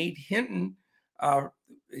guy, Nate Hinton.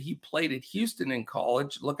 He played at Houston in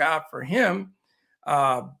college. Look out for him.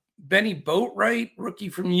 Benny Boatwright, rookie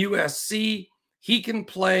from USC. He can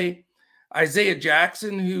play. Isaiah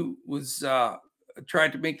Jackson, who was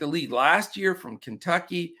tried to make the league last year from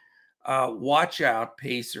Kentucky. Watch out,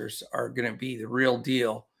 Pacers are going to be the real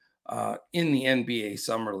deal in the NBA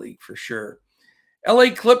Summer League for sure.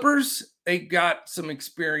 LA Clippers, they got some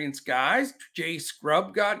experienced guys. Jay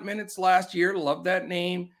Scrubb got minutes last year. Love that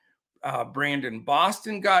name. Brandon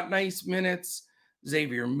Boston got nice minutes.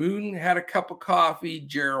 Xavier Moon had a cup of coffee.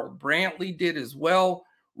 Gerald Brantley did as well.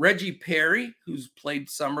 Reggie Perry, who's played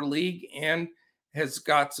Summer League and has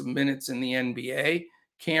got some minutes in the NBA.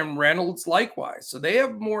 Cam Reynolds, likewise. So they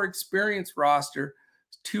have more experienced roster,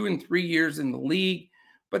 2 and 3 years in the league,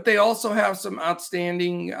 but they also have some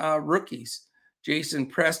outstanding rookies. Jason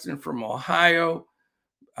Preston from Ohio,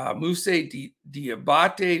 Moussa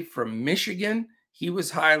Diabate from Michigan. He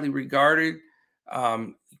was highly regarded.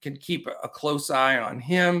 You can keep a close eye on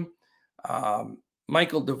him.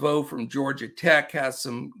 Michael DeVoe from Georgia Tech has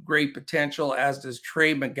some great potential, as does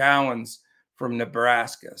Trey McGowens from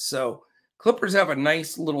Nebraska. So Clippers have a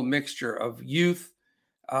nice little mixture of youth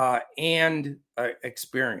and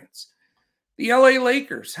experience. The LA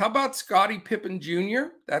Lakers, how about Scottie Pippen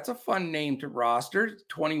Jr.? That's a fun name to roster.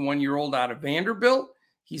 21-year-old out of Vanderbilt.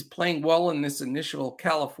 He's playing well in this initial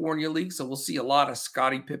California league, so we'll see a lot of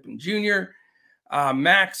Scottie Pippen Jr.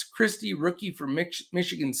 Max Christie, rookie from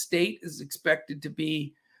Michigan State, is expected to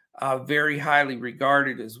be very highly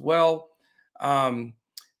regarded as well. Then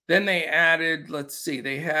they added,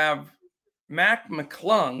 they have Mac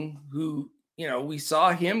McClung, who, we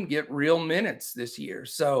saw him get real minutes this year.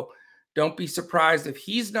 So don't be surprised if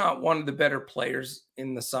he's not one of the better players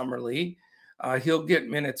in the Summer League. He'll get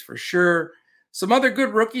minutes for sure. Some other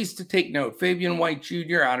good rookies to take note. Fabian White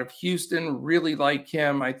Jr. out of Houston, really like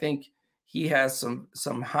him. I think he has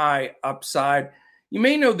some high upside. You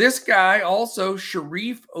may know this guy also,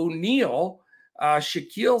 Sharif O'Neal,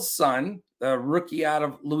 Shaquille's son, the rookie out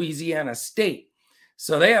of Louisiana State.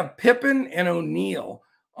 So they have Pippen and O'Neal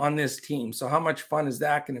on this team. So how much fun is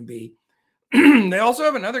that going to be? They also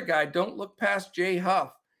have another guy. Don't look past Jay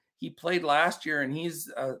Huff. He played last year, and he's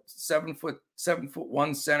a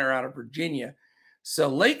 7'1" center out of Virginia. So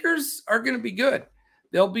Lakers are going to be good.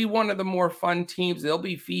 They'll be one of the more fun teams. They'll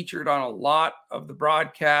be featured on a lot of the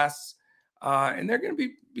broadcasts, and they're going to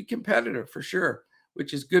be competitive for sure,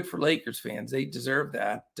 which is good for Lakers fans. They deserve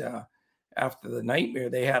that after the nightmare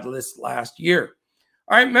they had this last year.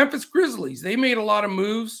 All right, Memphis Grizzlies. They made a lot of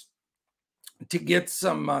moves to get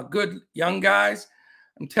some good young guys.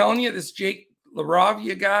 I'm telling you, this Jake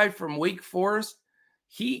LaRavia guy from Wake Forest,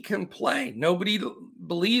 he can play. Nobody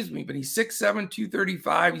believes me, but he's 6'7",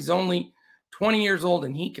 235. He's only 20 years old,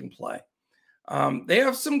 and he can play. They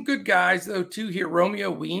have some good guys, though, too, here.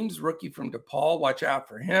 Romeo Weems, rookie from DePaul. Watch out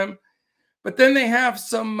for him. But then they have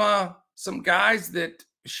some guys that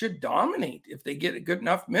should dominate if they get good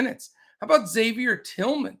enough minutes. How about Xavier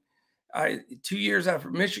Tillman? 2 years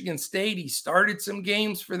after Michigan State, he started some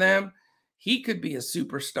games for them. He could be a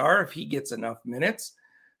superstar if he gets enough minutes.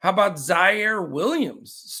 How about Zaire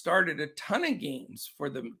Williams? Started a ton of games for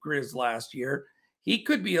the Grizz last year. He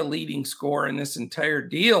could be a leading scorer in this entire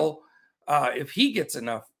deal if he gets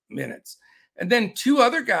enough minutes. And then two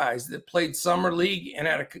other guys that played Summer League and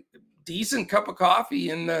had a decent cup of coffee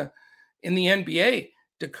in the NBA,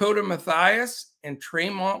 Dakota Mathias and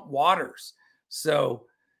Tremont Waters. So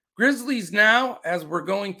Grizzlies now, as we're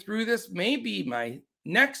going through this, may be my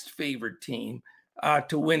next favorite team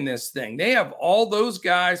to win this thing. They have all those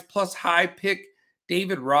guys plus high pick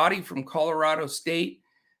David Roddy from Colorado State.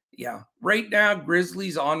 Yeah, right now,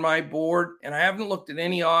 Grizzlies on my board, and I haven't looked at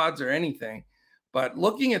any odds or anything, but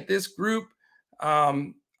looking at this group,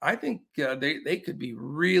 I think they could be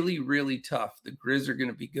really, really tough. The Grizz are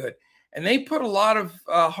going to be good, and they put a lot of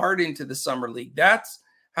heart into the Summer League. That's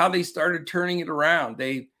how they started turning it around.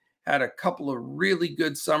 They had a couple of really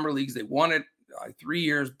good Summer Leagues. They won it 3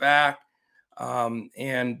 years back,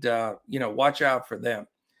 and watch out for them.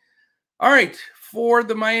 All right, for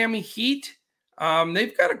the Miami Heat,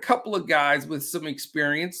 they've got a couple of guys with some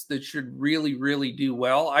experience that should really, really do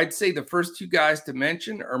well. I'd say the first two guys to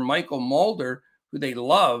mention are Michael Mulder, who they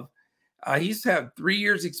love. He's had 3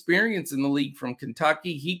 years experience in the league from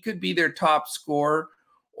Kentucky. He could be their top scorer.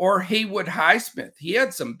 Or Haywood Highsmith. He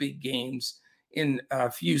had some big games in a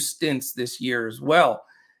few stints this year as well.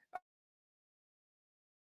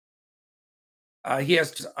 He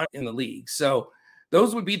has in the league. So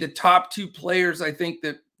those would be the top two players I think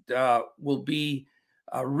that will be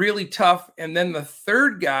really tough. And then the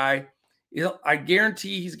third guy, I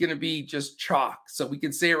guarantee he's going to be just chalk. So we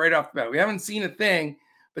can say it right off the bat. We haven't seen a thing,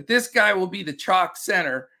 but this guy will be the chalk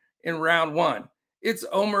center in round one. It's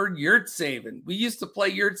Omer Yurtseven. We used to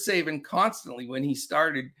play Yurtseven constantly when he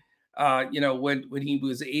started, when he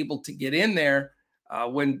was able to get in there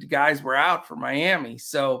when guys were out for Miami.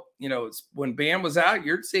 So, when Bam was out,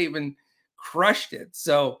 Yurtseven crushed it.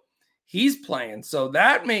 So he's playing. So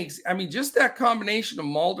that makes, just that combination of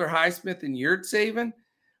Mulder, Highsmith, and Yurtseven,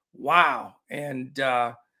 wow. And,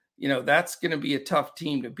 that's going to be a tough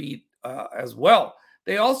team to beat as well.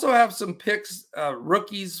 They also have some picks,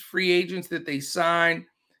 rookies, free agents that they signed,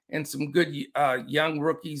 and some good young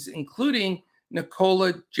rookies, including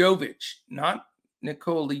Nikola Jovic, not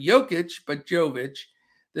Nikola Jokic, but Jovic,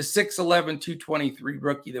 the 6'11", 223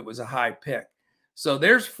 rookie that was a high pick. So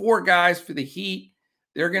there's 4 guys for the Heat.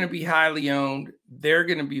 They're going to be highly owned. They're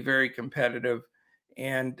going to be very competitive.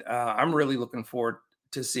 And I'm really looking forward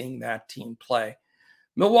to seeing that team play.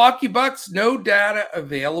 Milwaukee Bucks, no data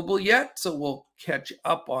available yet, so we'll catch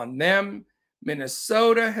up on them.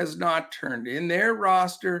 Minnesota has not turned in their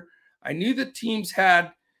roster. I knew the teams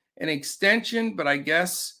had an extension, but I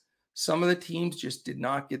guess some of the teams just did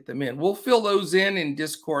not get them in. We'll fill those in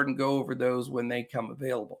Discord and go over those when they come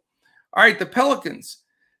available. All right, the Pelicans.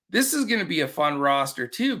 This is going to be a fun roster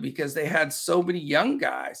too because they had so many young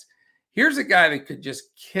guys. Here's a guy that could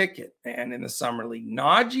just kick it, man, in the summer league.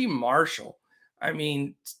 Najee Marshall. I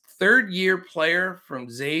mean, third-year player from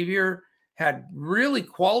Xavier, had really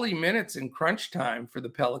quality minutes in crunch time for the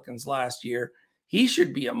Pelicans last year. He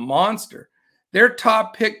should be a monster. Their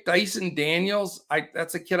top pick, Dyson Daniels,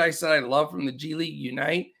 that's a kid I said I love from the G League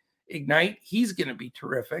Ignite. He's going to be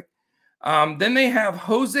terrific. Then they have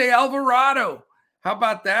Jose Alvarado. How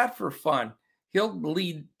about that for fun? He'll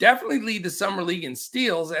definitely lead the summer league in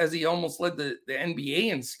steals, as he almost led the NBA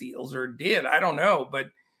in steals, or did. I don't know, but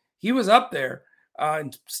he was up there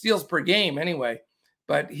in steals per game anyway.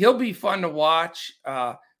 But he'll be fun to watch.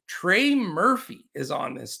 Trey Murphy is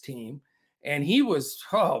on this team, and he was,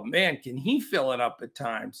 oh man, can he fill it up at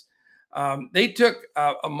times? They took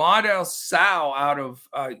Amadou Sow out of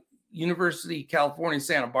University of California,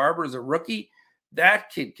 Santa Barbara as a rookie. That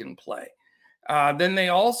kid can play. Then they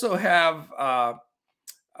also have,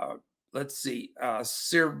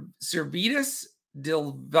 Servidis,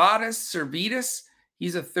 Dilvadas Servidis.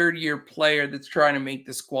 He's a third-year player that's trying to make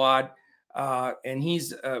the squad, and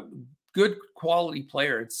he's a good quality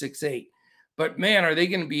player at 6'8". But, man, are they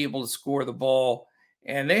going to be able to score the ball?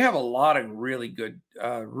 And they have a lot of really good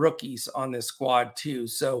rookies on this squad too.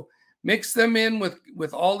 So mix them in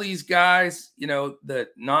with all these guys, the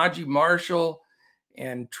Najee Marshall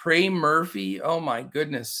and Trey Murphy. Oh, my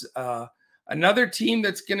goodness. Another team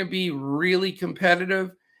that's going to be really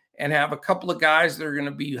competitive and have a couple of guys that are going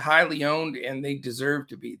to be highly owned, and they deserve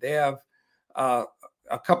to be. They have a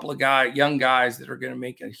couple of young guys that are going to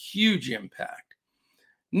make a huge impact.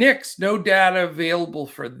 Knicks, no data available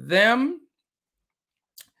for them.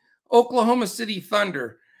 Oklahoma City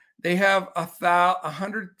Thunder, they have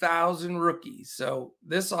 100,000 rookies, so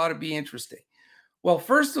this ought to be interesting. Well,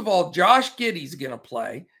 first of all, Josh Giddey's going to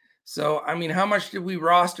play. So, I mean, how much did we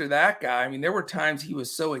roster that guy? I mean, there were times he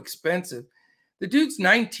was so expensive. The dude's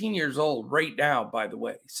 19 years old right now, by the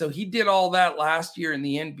way. So he did all that last year in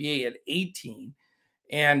the NBA at 18.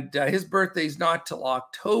 And his birthday's not till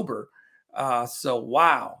October. So,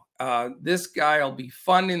 wow. This guy will be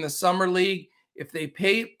fun in the summer league. If they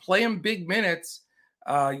play him big minutes,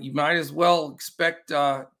 you might as well expect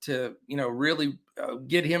to, really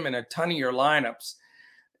get him in a ton of your lineups.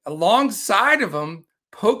 Alongside of him,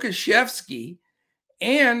 Pokashevsky,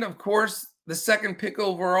 and, of course, the second pick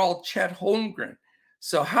overall, Chet Holmgren.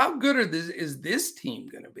 So how good is this team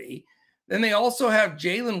going to be? Then they also have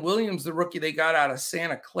Jalen Williams, the rookie they got out of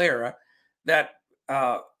Santa Clara, that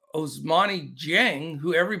Ousmane Dieng,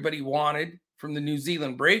 who everybody wanted from the New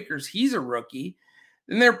Zealand Breakers, he's a rookie.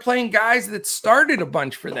 Then they're playing guys that started a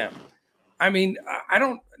bunch for them. I mean,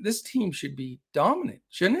 this team should be dominant,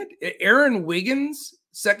 shouldn't it? Aaron Wiggins,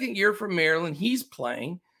 second year from Maryland, he's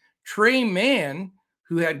playing. Trey Mann,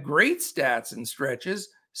 who had great stats and stretches,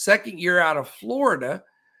 second year out of Florida.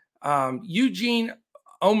 Eugene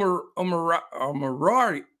Omorai,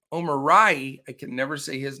 I can never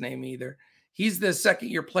say his name either. He's the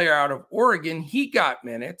second-year player out of Oregon. He got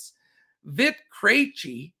minutes. Vit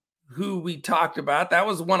Krejci, who we talked about, that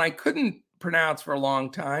was one I couldn't pronounce for a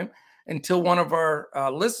long time until one of our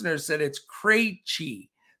listeners said it's Krejci.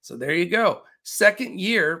 So there you go.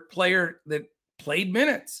 Second-year player that played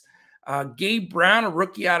minutes. Gabe Brown, a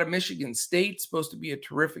rookie out of Michigan State, supposed to be a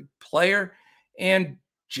terrific player. And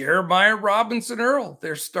Jeremiah Robinson Earl,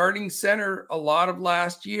 their starting center a lot of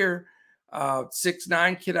last year,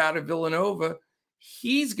 6'9" kid out of Villanova,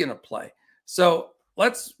 he's going to play. So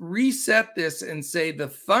let's reset this and say the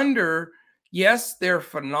Thunder, yes, they're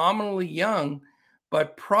phenomenally young,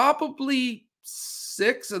 but probably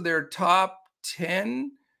 6 of their top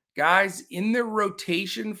 10 guys in their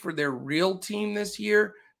rotation for their real team this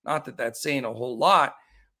year. Not that that's saying a whole lot,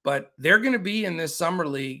 but they're going to be in this summer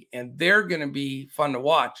league and they're going to be fun to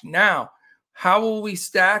watch. Now, how will we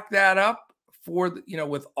stack that up for,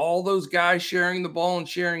 with all those guys sharing the ball and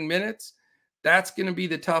sharing minutes? That's going to be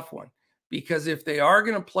the tough one, because if they are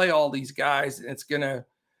going to play all these guys, it's going to,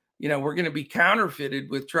 we're going to be counterfeited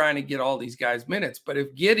with trying to get all these guys minutes. But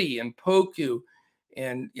if Giddey and Poku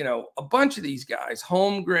and, a bunch of these guys,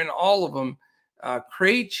 Holmgren, all of them,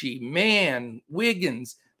 Krejci, Mann,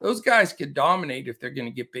 Wiggins, those guys could dominate if they're going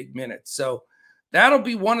to get big minutes. So that'll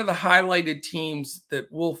be one of the highlighted teams that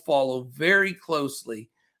we'll follow very closely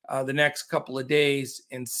the next couple of days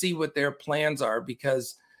and see what their plans are,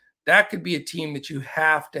 because that could be a team that you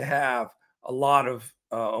have to have a lot of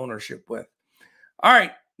ownership with. All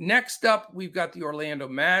right, next up, we've got the Orlando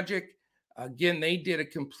Magic. Again, they did a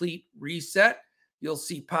complete reset. You'll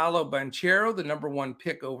see Paolo Banchero, the #1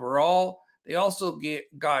 pick overall. They also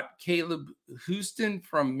got Caleb Houston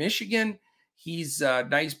from Michigan. He's a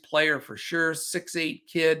nice player for sure, 6'8"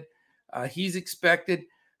 kid. He's expected.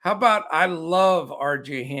 How about, I love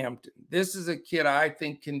RJ Hampton. This is a kid I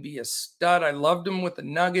think can be a stud. I loved him with the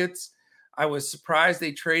Nuggets. I was surprised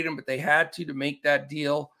they traded him, but they had to make that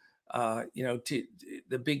deal, to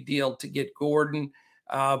the big deal to get Gordon.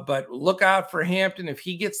 But look out for Hampton. If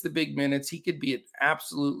he gets the big minutes, he could be an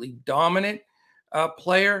absolutely dominant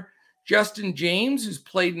player. Justin James, who's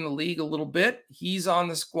played in the league a little bit, he's on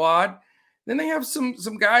the squad. Then they have some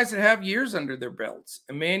guys that have years under their belts.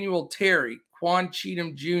 Emmanuel Terry, Quan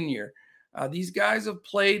Cheatham Jr. These guys have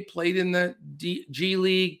played in the G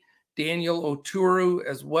League. Daniel Oturu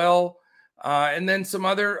as well. And then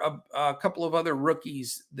a couple of other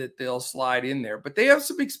rookies that they'll slide in there. But they have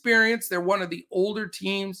some experience. They're one of the older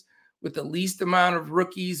teams with the least amount of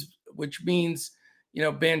rookies, which means,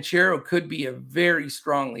 Banchero could be a very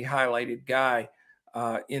strongly highlighted guy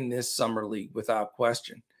in this summer league without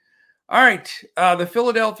question. All right, the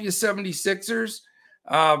Philadelphia 76ers,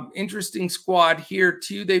 interesting squad here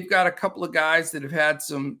too. They've got a couple of guys that have had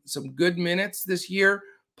some good minutes this year.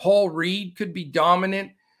 Paul Reed could be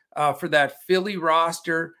dominant for that Philly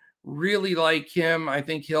roster. Really like him. I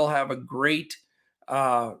think he'll have a great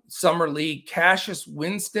summer league. Cassius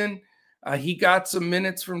Winston, he got some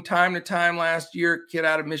minutes from time to time last year, kid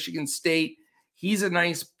out of Michigan State. He's a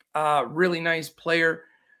nice, really nice player.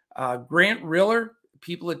 Grant Riller,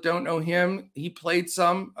 people that don't know him, he played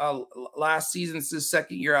some last season. It's his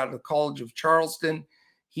second year out of the College of Charleston.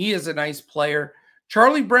 He is a nice player.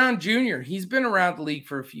 Charlie Brown Jr., he's been around the league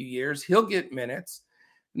for a few years. He'll get minutes.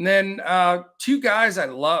 And then three guys I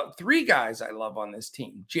love on this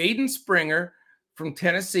team. Jaden Springer from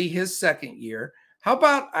Tennessee, his second year. How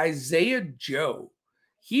about Isaiah Joe?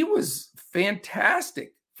 He was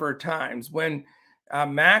fantastic for times when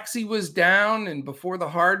Maxey was down and before the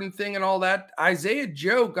Harden thing and all that. Isaiah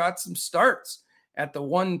Joe got some starts at the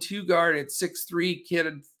 1-2 guard at 6'3",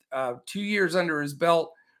 kid 2 years under his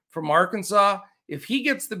belt from Arkansas. If he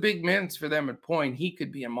gets the big minutes for them at point, he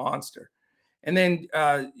could be a monster. And then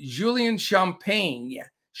Julian Champagne.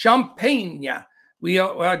 We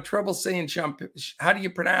had trouble saying Champagne. How do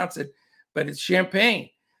you pronounce it? But it's Champagne.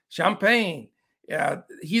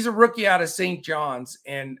 He's a rookie out of St. John's,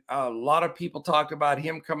 and a lot of people talked about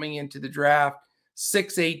him coming into the draft.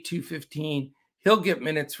 6'8", 215. He'll get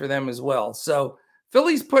minutes for them as well. So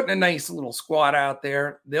Philly's putting a nice little squad out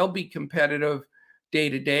there. They'll be competitive day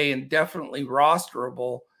to day and definitely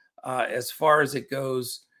rosterable as far as it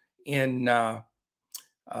goes in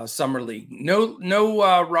summer league.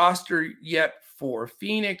 No roster yet for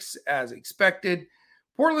Phoenix as expected.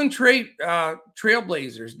 Portland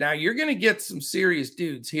Trailblazers. Now you're going to get some serious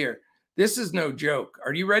dudes here. This is no joke.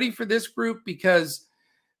 Are you ready for this group? Because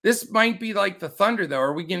this might be like the Thunder, though.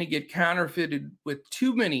 Are we going to get counterfeited with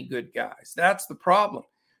too many good guys? That's the problem.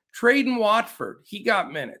 Traden Watford, he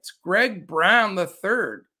got minutes. Greg Brown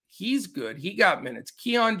III, he's good. He got minutes.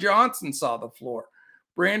 Keon Johnson saw the floor.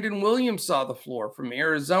 Brandon Williams saw the floor from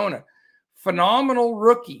Arizona. Phenomenal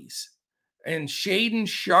rookies. And Shaden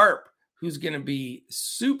Sharp, who's going to be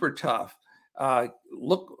super tough.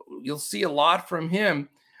 You'll see a lot from him.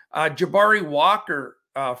 Jabari Walker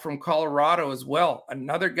from Colorado as well.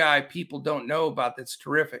 Another guy people don't know about that's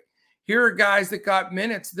terrific. Here are guys that got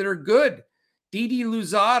minutes that are good. Didi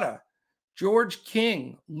Louzada, George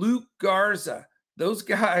King, Luke Garza. Those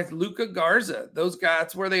guys, Luca Garza, those guys,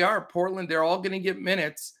 that's where they are. Portland, they're all going to get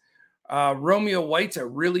minutes. Romeo White's a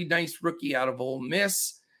really nice rookie out of Ole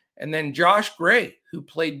Miss. And then Josh Gray, who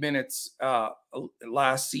played minutes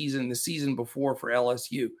last season, the season before for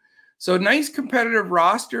LSU. So nice competitive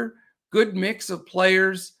roster, good mix of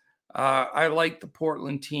players. I like the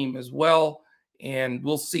Portland team as well. And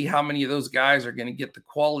we'll see how many of those guys are going to get the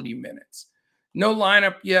quality minutes. No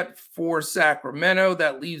lineup yet for Sacramento.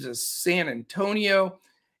 That leaves us San Antonio.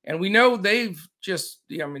 And we know they've just,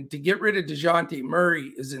 to get rid of DeJounte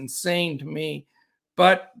Murray is insane to me.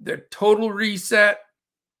 But the total reset,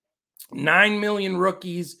 9 million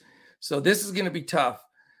rookies. So this is going to be tough.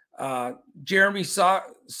 Jeremy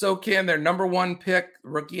Sokan, their number one pick,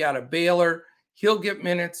 rookie out of Baylor. He'll get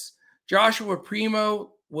minutes. Joshua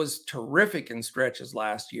Primo was terrific in stretches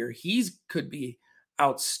last year. Could be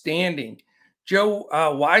outstanding. Joe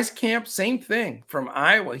Wieskamp, same thing from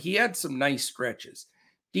Iowa. He had some nice stretches.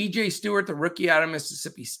 DJ Stewart, the rookie out of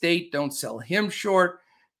Mississippi State, don't sell him short.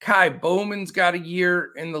 Kai Bowman's got a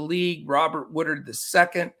year in the league. Robert Woodard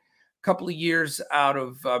II, couple of years out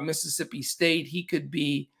of Mississippi State. He could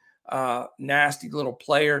be a nasty little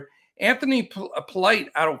player. Anthony Polite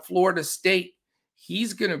out of Florida State.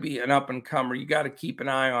 He's going to be an up-and-comer. You got to keep an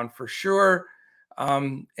eye on for sure.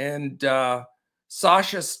 And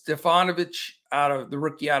Sasha Stefanovic, the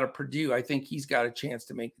rookie out of Purdue. I think he's got a chance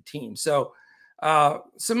to make the team. So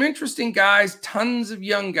some interesting guys, tons of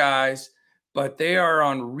young guys, but they are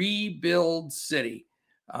on rebuild city.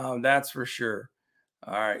 That's for sure.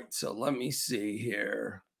 All right, so let me see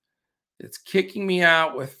here. It's kicking me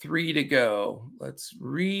out with 3 to go. Let's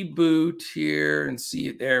reboot here and see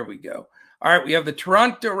it. There we go. All right, we have the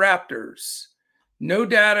Toronto Raptors. No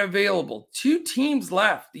data available. 2 teams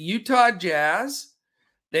left. The Utah Jazz.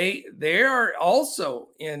 They are also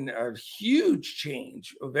in a huge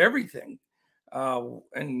change of everything.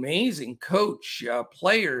 Amazing coach,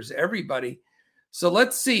 players, everybody. So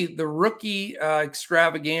let's see the rookie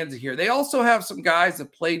extravaganza here. They also have some guys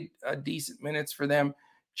that played decent minutes for them.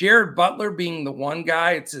 Jared Butler being the one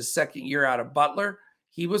guy. It's his second year out of Butler.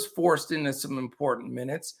 He was forced into some important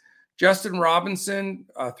minutes. Justin Robinson,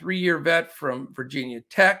 a 3-year vet from Virginia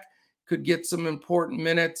Tech, could get some important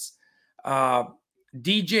minutes.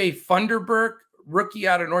 DJ Funderburk, rookie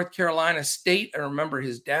out of North Carolina State. I remember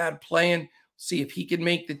his dad playing. See if he can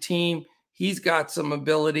make the team. He's got some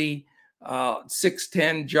ability.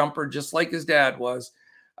 6'10" jumper, just like his dad was.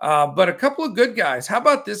 But a couple of good guys. How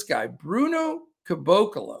about this guy, Bruno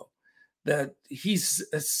Caboclo? He's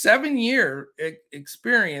a 7-year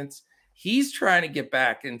experience. He's trying to get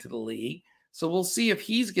back into the league. So we'll see if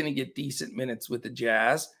he's going to get decent minutes with the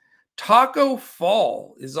Jazz. Taco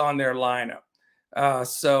Fall is on their lineup.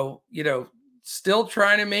 So, still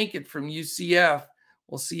trying to make it from UCF.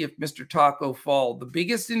 We'll see if Mr. Taco Fall, the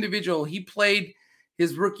biggest individual, he played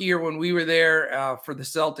his rookie year when we were there for the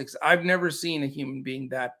Celtics. I've never seen a human being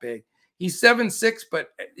that big. He's 7'6", but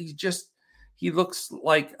he looks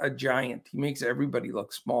like a giant. He makes everybody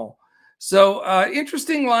look small. So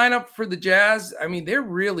interesting lineup for the Jazz. I mean, they're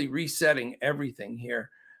really resetting everything here.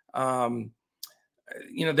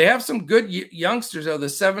 They have some good youngsters, though. The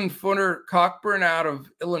 7-footer Cockburn out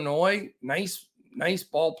of Illinois, nice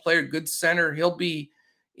ball player, good center. He'll be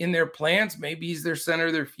in their plans. Maybe he's their center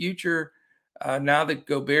of their future now that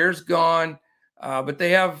Gobert's gone. But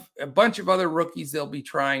they have a bunch of other rookies they'll be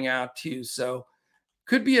trying out too. So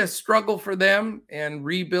could be a struggle for them, and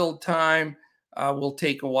rebuild time will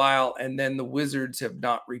take a while. And then the Wizards have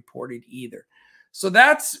not reported either. So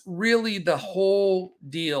that's really the whole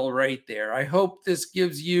deal right there. I hope this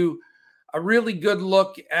gives you a really good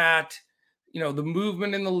look at, the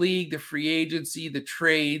movement in the league, the free agency, the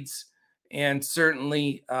trades, and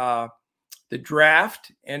certainly the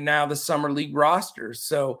draft, and now the summer league rosters.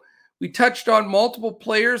 So we touched on multiple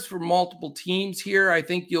players for multiple teams here. I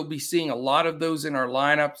think you'll be seeing a lot of those in our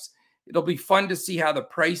lineups. It'll be fun to see how the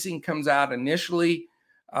pricing comes out initially.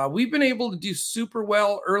 We've been able to do super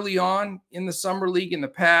well early on in the summer league in the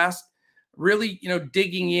past, really,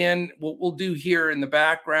 digging in. What we'll do here in the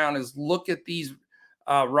background is look at these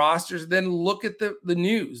rosters, then look at the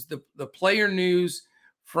news, the player news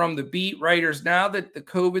from the beat writers. Now that the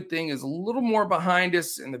COVID thing is a little more behind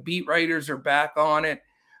us and the beat writers are back on it,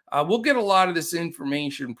 we'll get a lot of this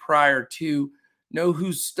information prior to know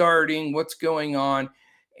who's starting, what's going on.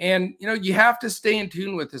 And, you have to stay in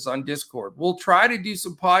tune with us on Discord. We'll try to do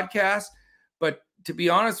some podcasts, but to be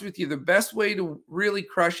honest with you, the best way to really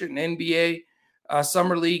crush it in NBA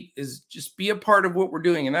Summer League is just be a part of what we're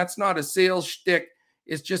doing. And that's not a sales shtick.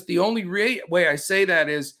 It's just the only way I say that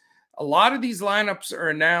is a lot of these lineups are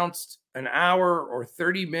announced an hour or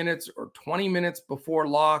 30 minutes or 20 minutes before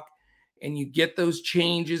lock. And you get those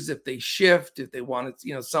changes if they shift, if they want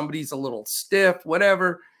to, somebody's a little stiff,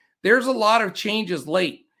 whatever. There's a lot of changes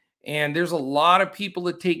late. And there's a lot of people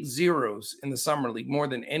that take zeros in the summer league, more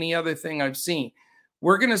than any other thing I've seen.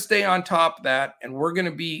 We're going to stay on top of that, and we're going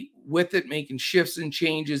to be with it, making shifts and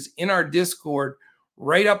changes in our Discord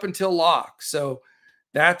right up until lock. So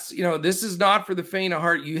that's, this is not for the faint of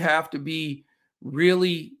heart. You have to be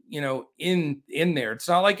really, in there. It's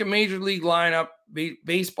not like a major league lineup,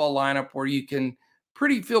 baseball lineup, where you can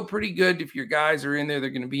feel pretty good if your guys are in there,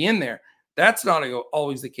 they're going to be in there. That's not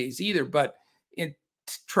always the case either. But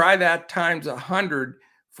try that times 100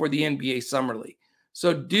 for the NBA Summer League.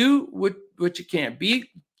 So do what you can.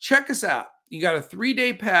 Check us out. You got a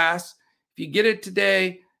 3-day pass. If you get it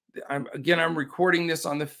today, I'm recording this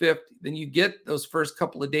on the 5th. Then you get those first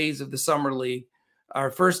couple of days of the Summer League, our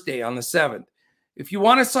first day on the 7th. If you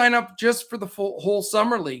want to sign up just for the whole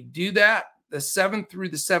Summer League, do that. The 7th through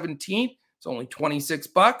the 17th. It's only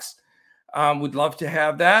 $26. We'd love to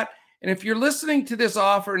have that. And if you're listening to this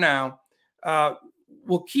offer now, we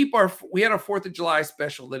had a 4th of July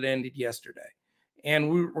special that ended yesterday. And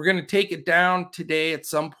we're going to take it down today at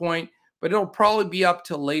some point, but it'll probably be up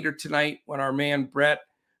till later tonight when our man Brett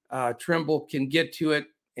Trimble can get to it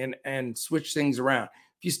and switch things around.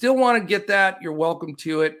 If you still want to get that, you're welcome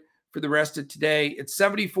to it for the rest of today. It's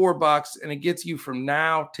 $74, and it gets you from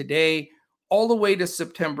now, today, all the way to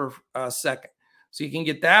September 2nd. So you can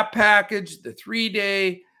get that package, the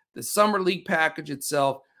 3-day, the Summer League package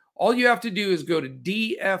itself. All you have to do is go to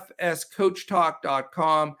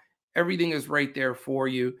dfscoachtalk.com. Everything is right there for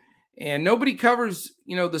you. And nobody covers,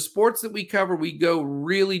 the sports that we cover. We go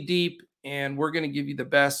really deep, and we're going to give you the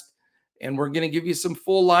best. And we're going to give you some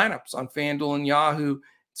full lineups on FanDuel and Yahoo,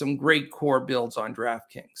 some great core builds on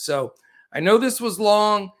DraftKings. So I know this was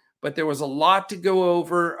long, but there was a lot to go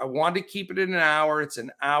over. I wanted to keep it in an hour. It's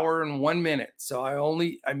an hour and 1 minute. So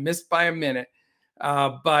I missed by a minute.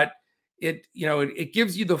 But it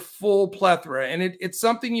gives you the full plethora, and it's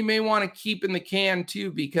something you may want to keep in the can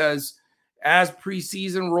too, because as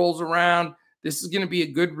preseason rolls around, this is going to be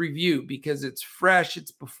a good review because it's fresh.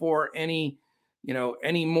 It's before any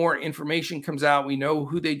more information comes out. We know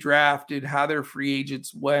who they drafted, how their free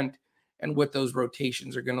agents went, and what those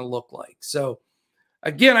rotations are going to look like. So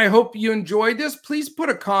again, I hope you enjoyed this. Please put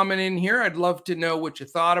a comment in here. I'd love to know what you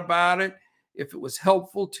thought about it, if it was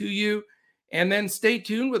helpful to you. And then stay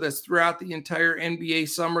tuned with us throughout the entire NBA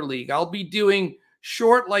Summer League. I'll be doing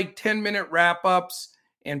short, 10-minute wrap-ups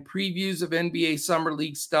and previews of NBA Summer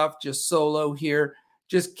League stuff, just solo here,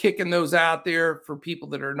 just kicking those out there for people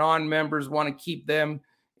that are non-members, want to keep them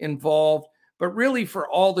involved. But really for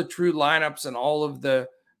all the true lineups and all of the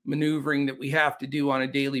maneuvering that we have to do on a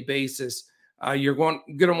daily basis, you're going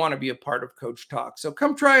to want to be a part of Coach Talk. So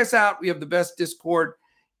come try us out. We have the best Discord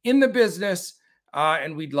in the business.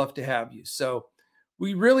 And we'd love to have you. So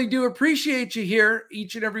we really do appreciate you here,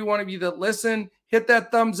 each and every one of you that listen. Hit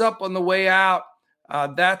that thumbs up on the way out.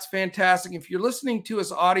 That's fantastic. If you're listening to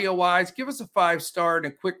us audio-wise, give us a 5-star and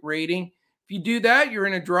a quick rating. If you do that, you're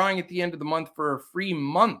in a drawing at the end of the month for a free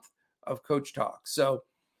month of Coach Talk. So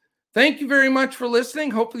thank you very much for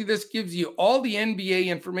listening. Hopefully this gives you all the NBA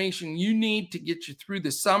information you need to get you through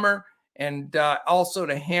the summer and also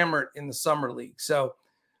to hammer it in the Summer League. So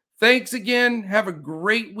thanks again. Have a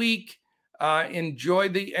great week. Enjoy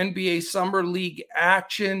the NBA Summer League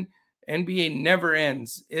action. NBA never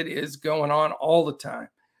ends. It is going on all the time.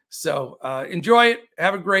 So enjoy it.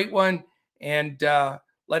 Have a great one. And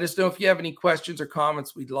let us know if you have any questions or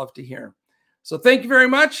comments. We'd love to hear them. So thank you very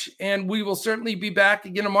much. And we will certainly be back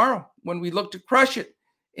again tomorrow when we look to crush it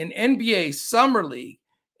in NBA Summer League,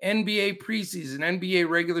 NBA preseason, NBA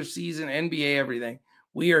regular season, NBA everything.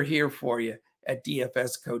 We are here for you at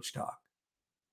DFS Coach Talk.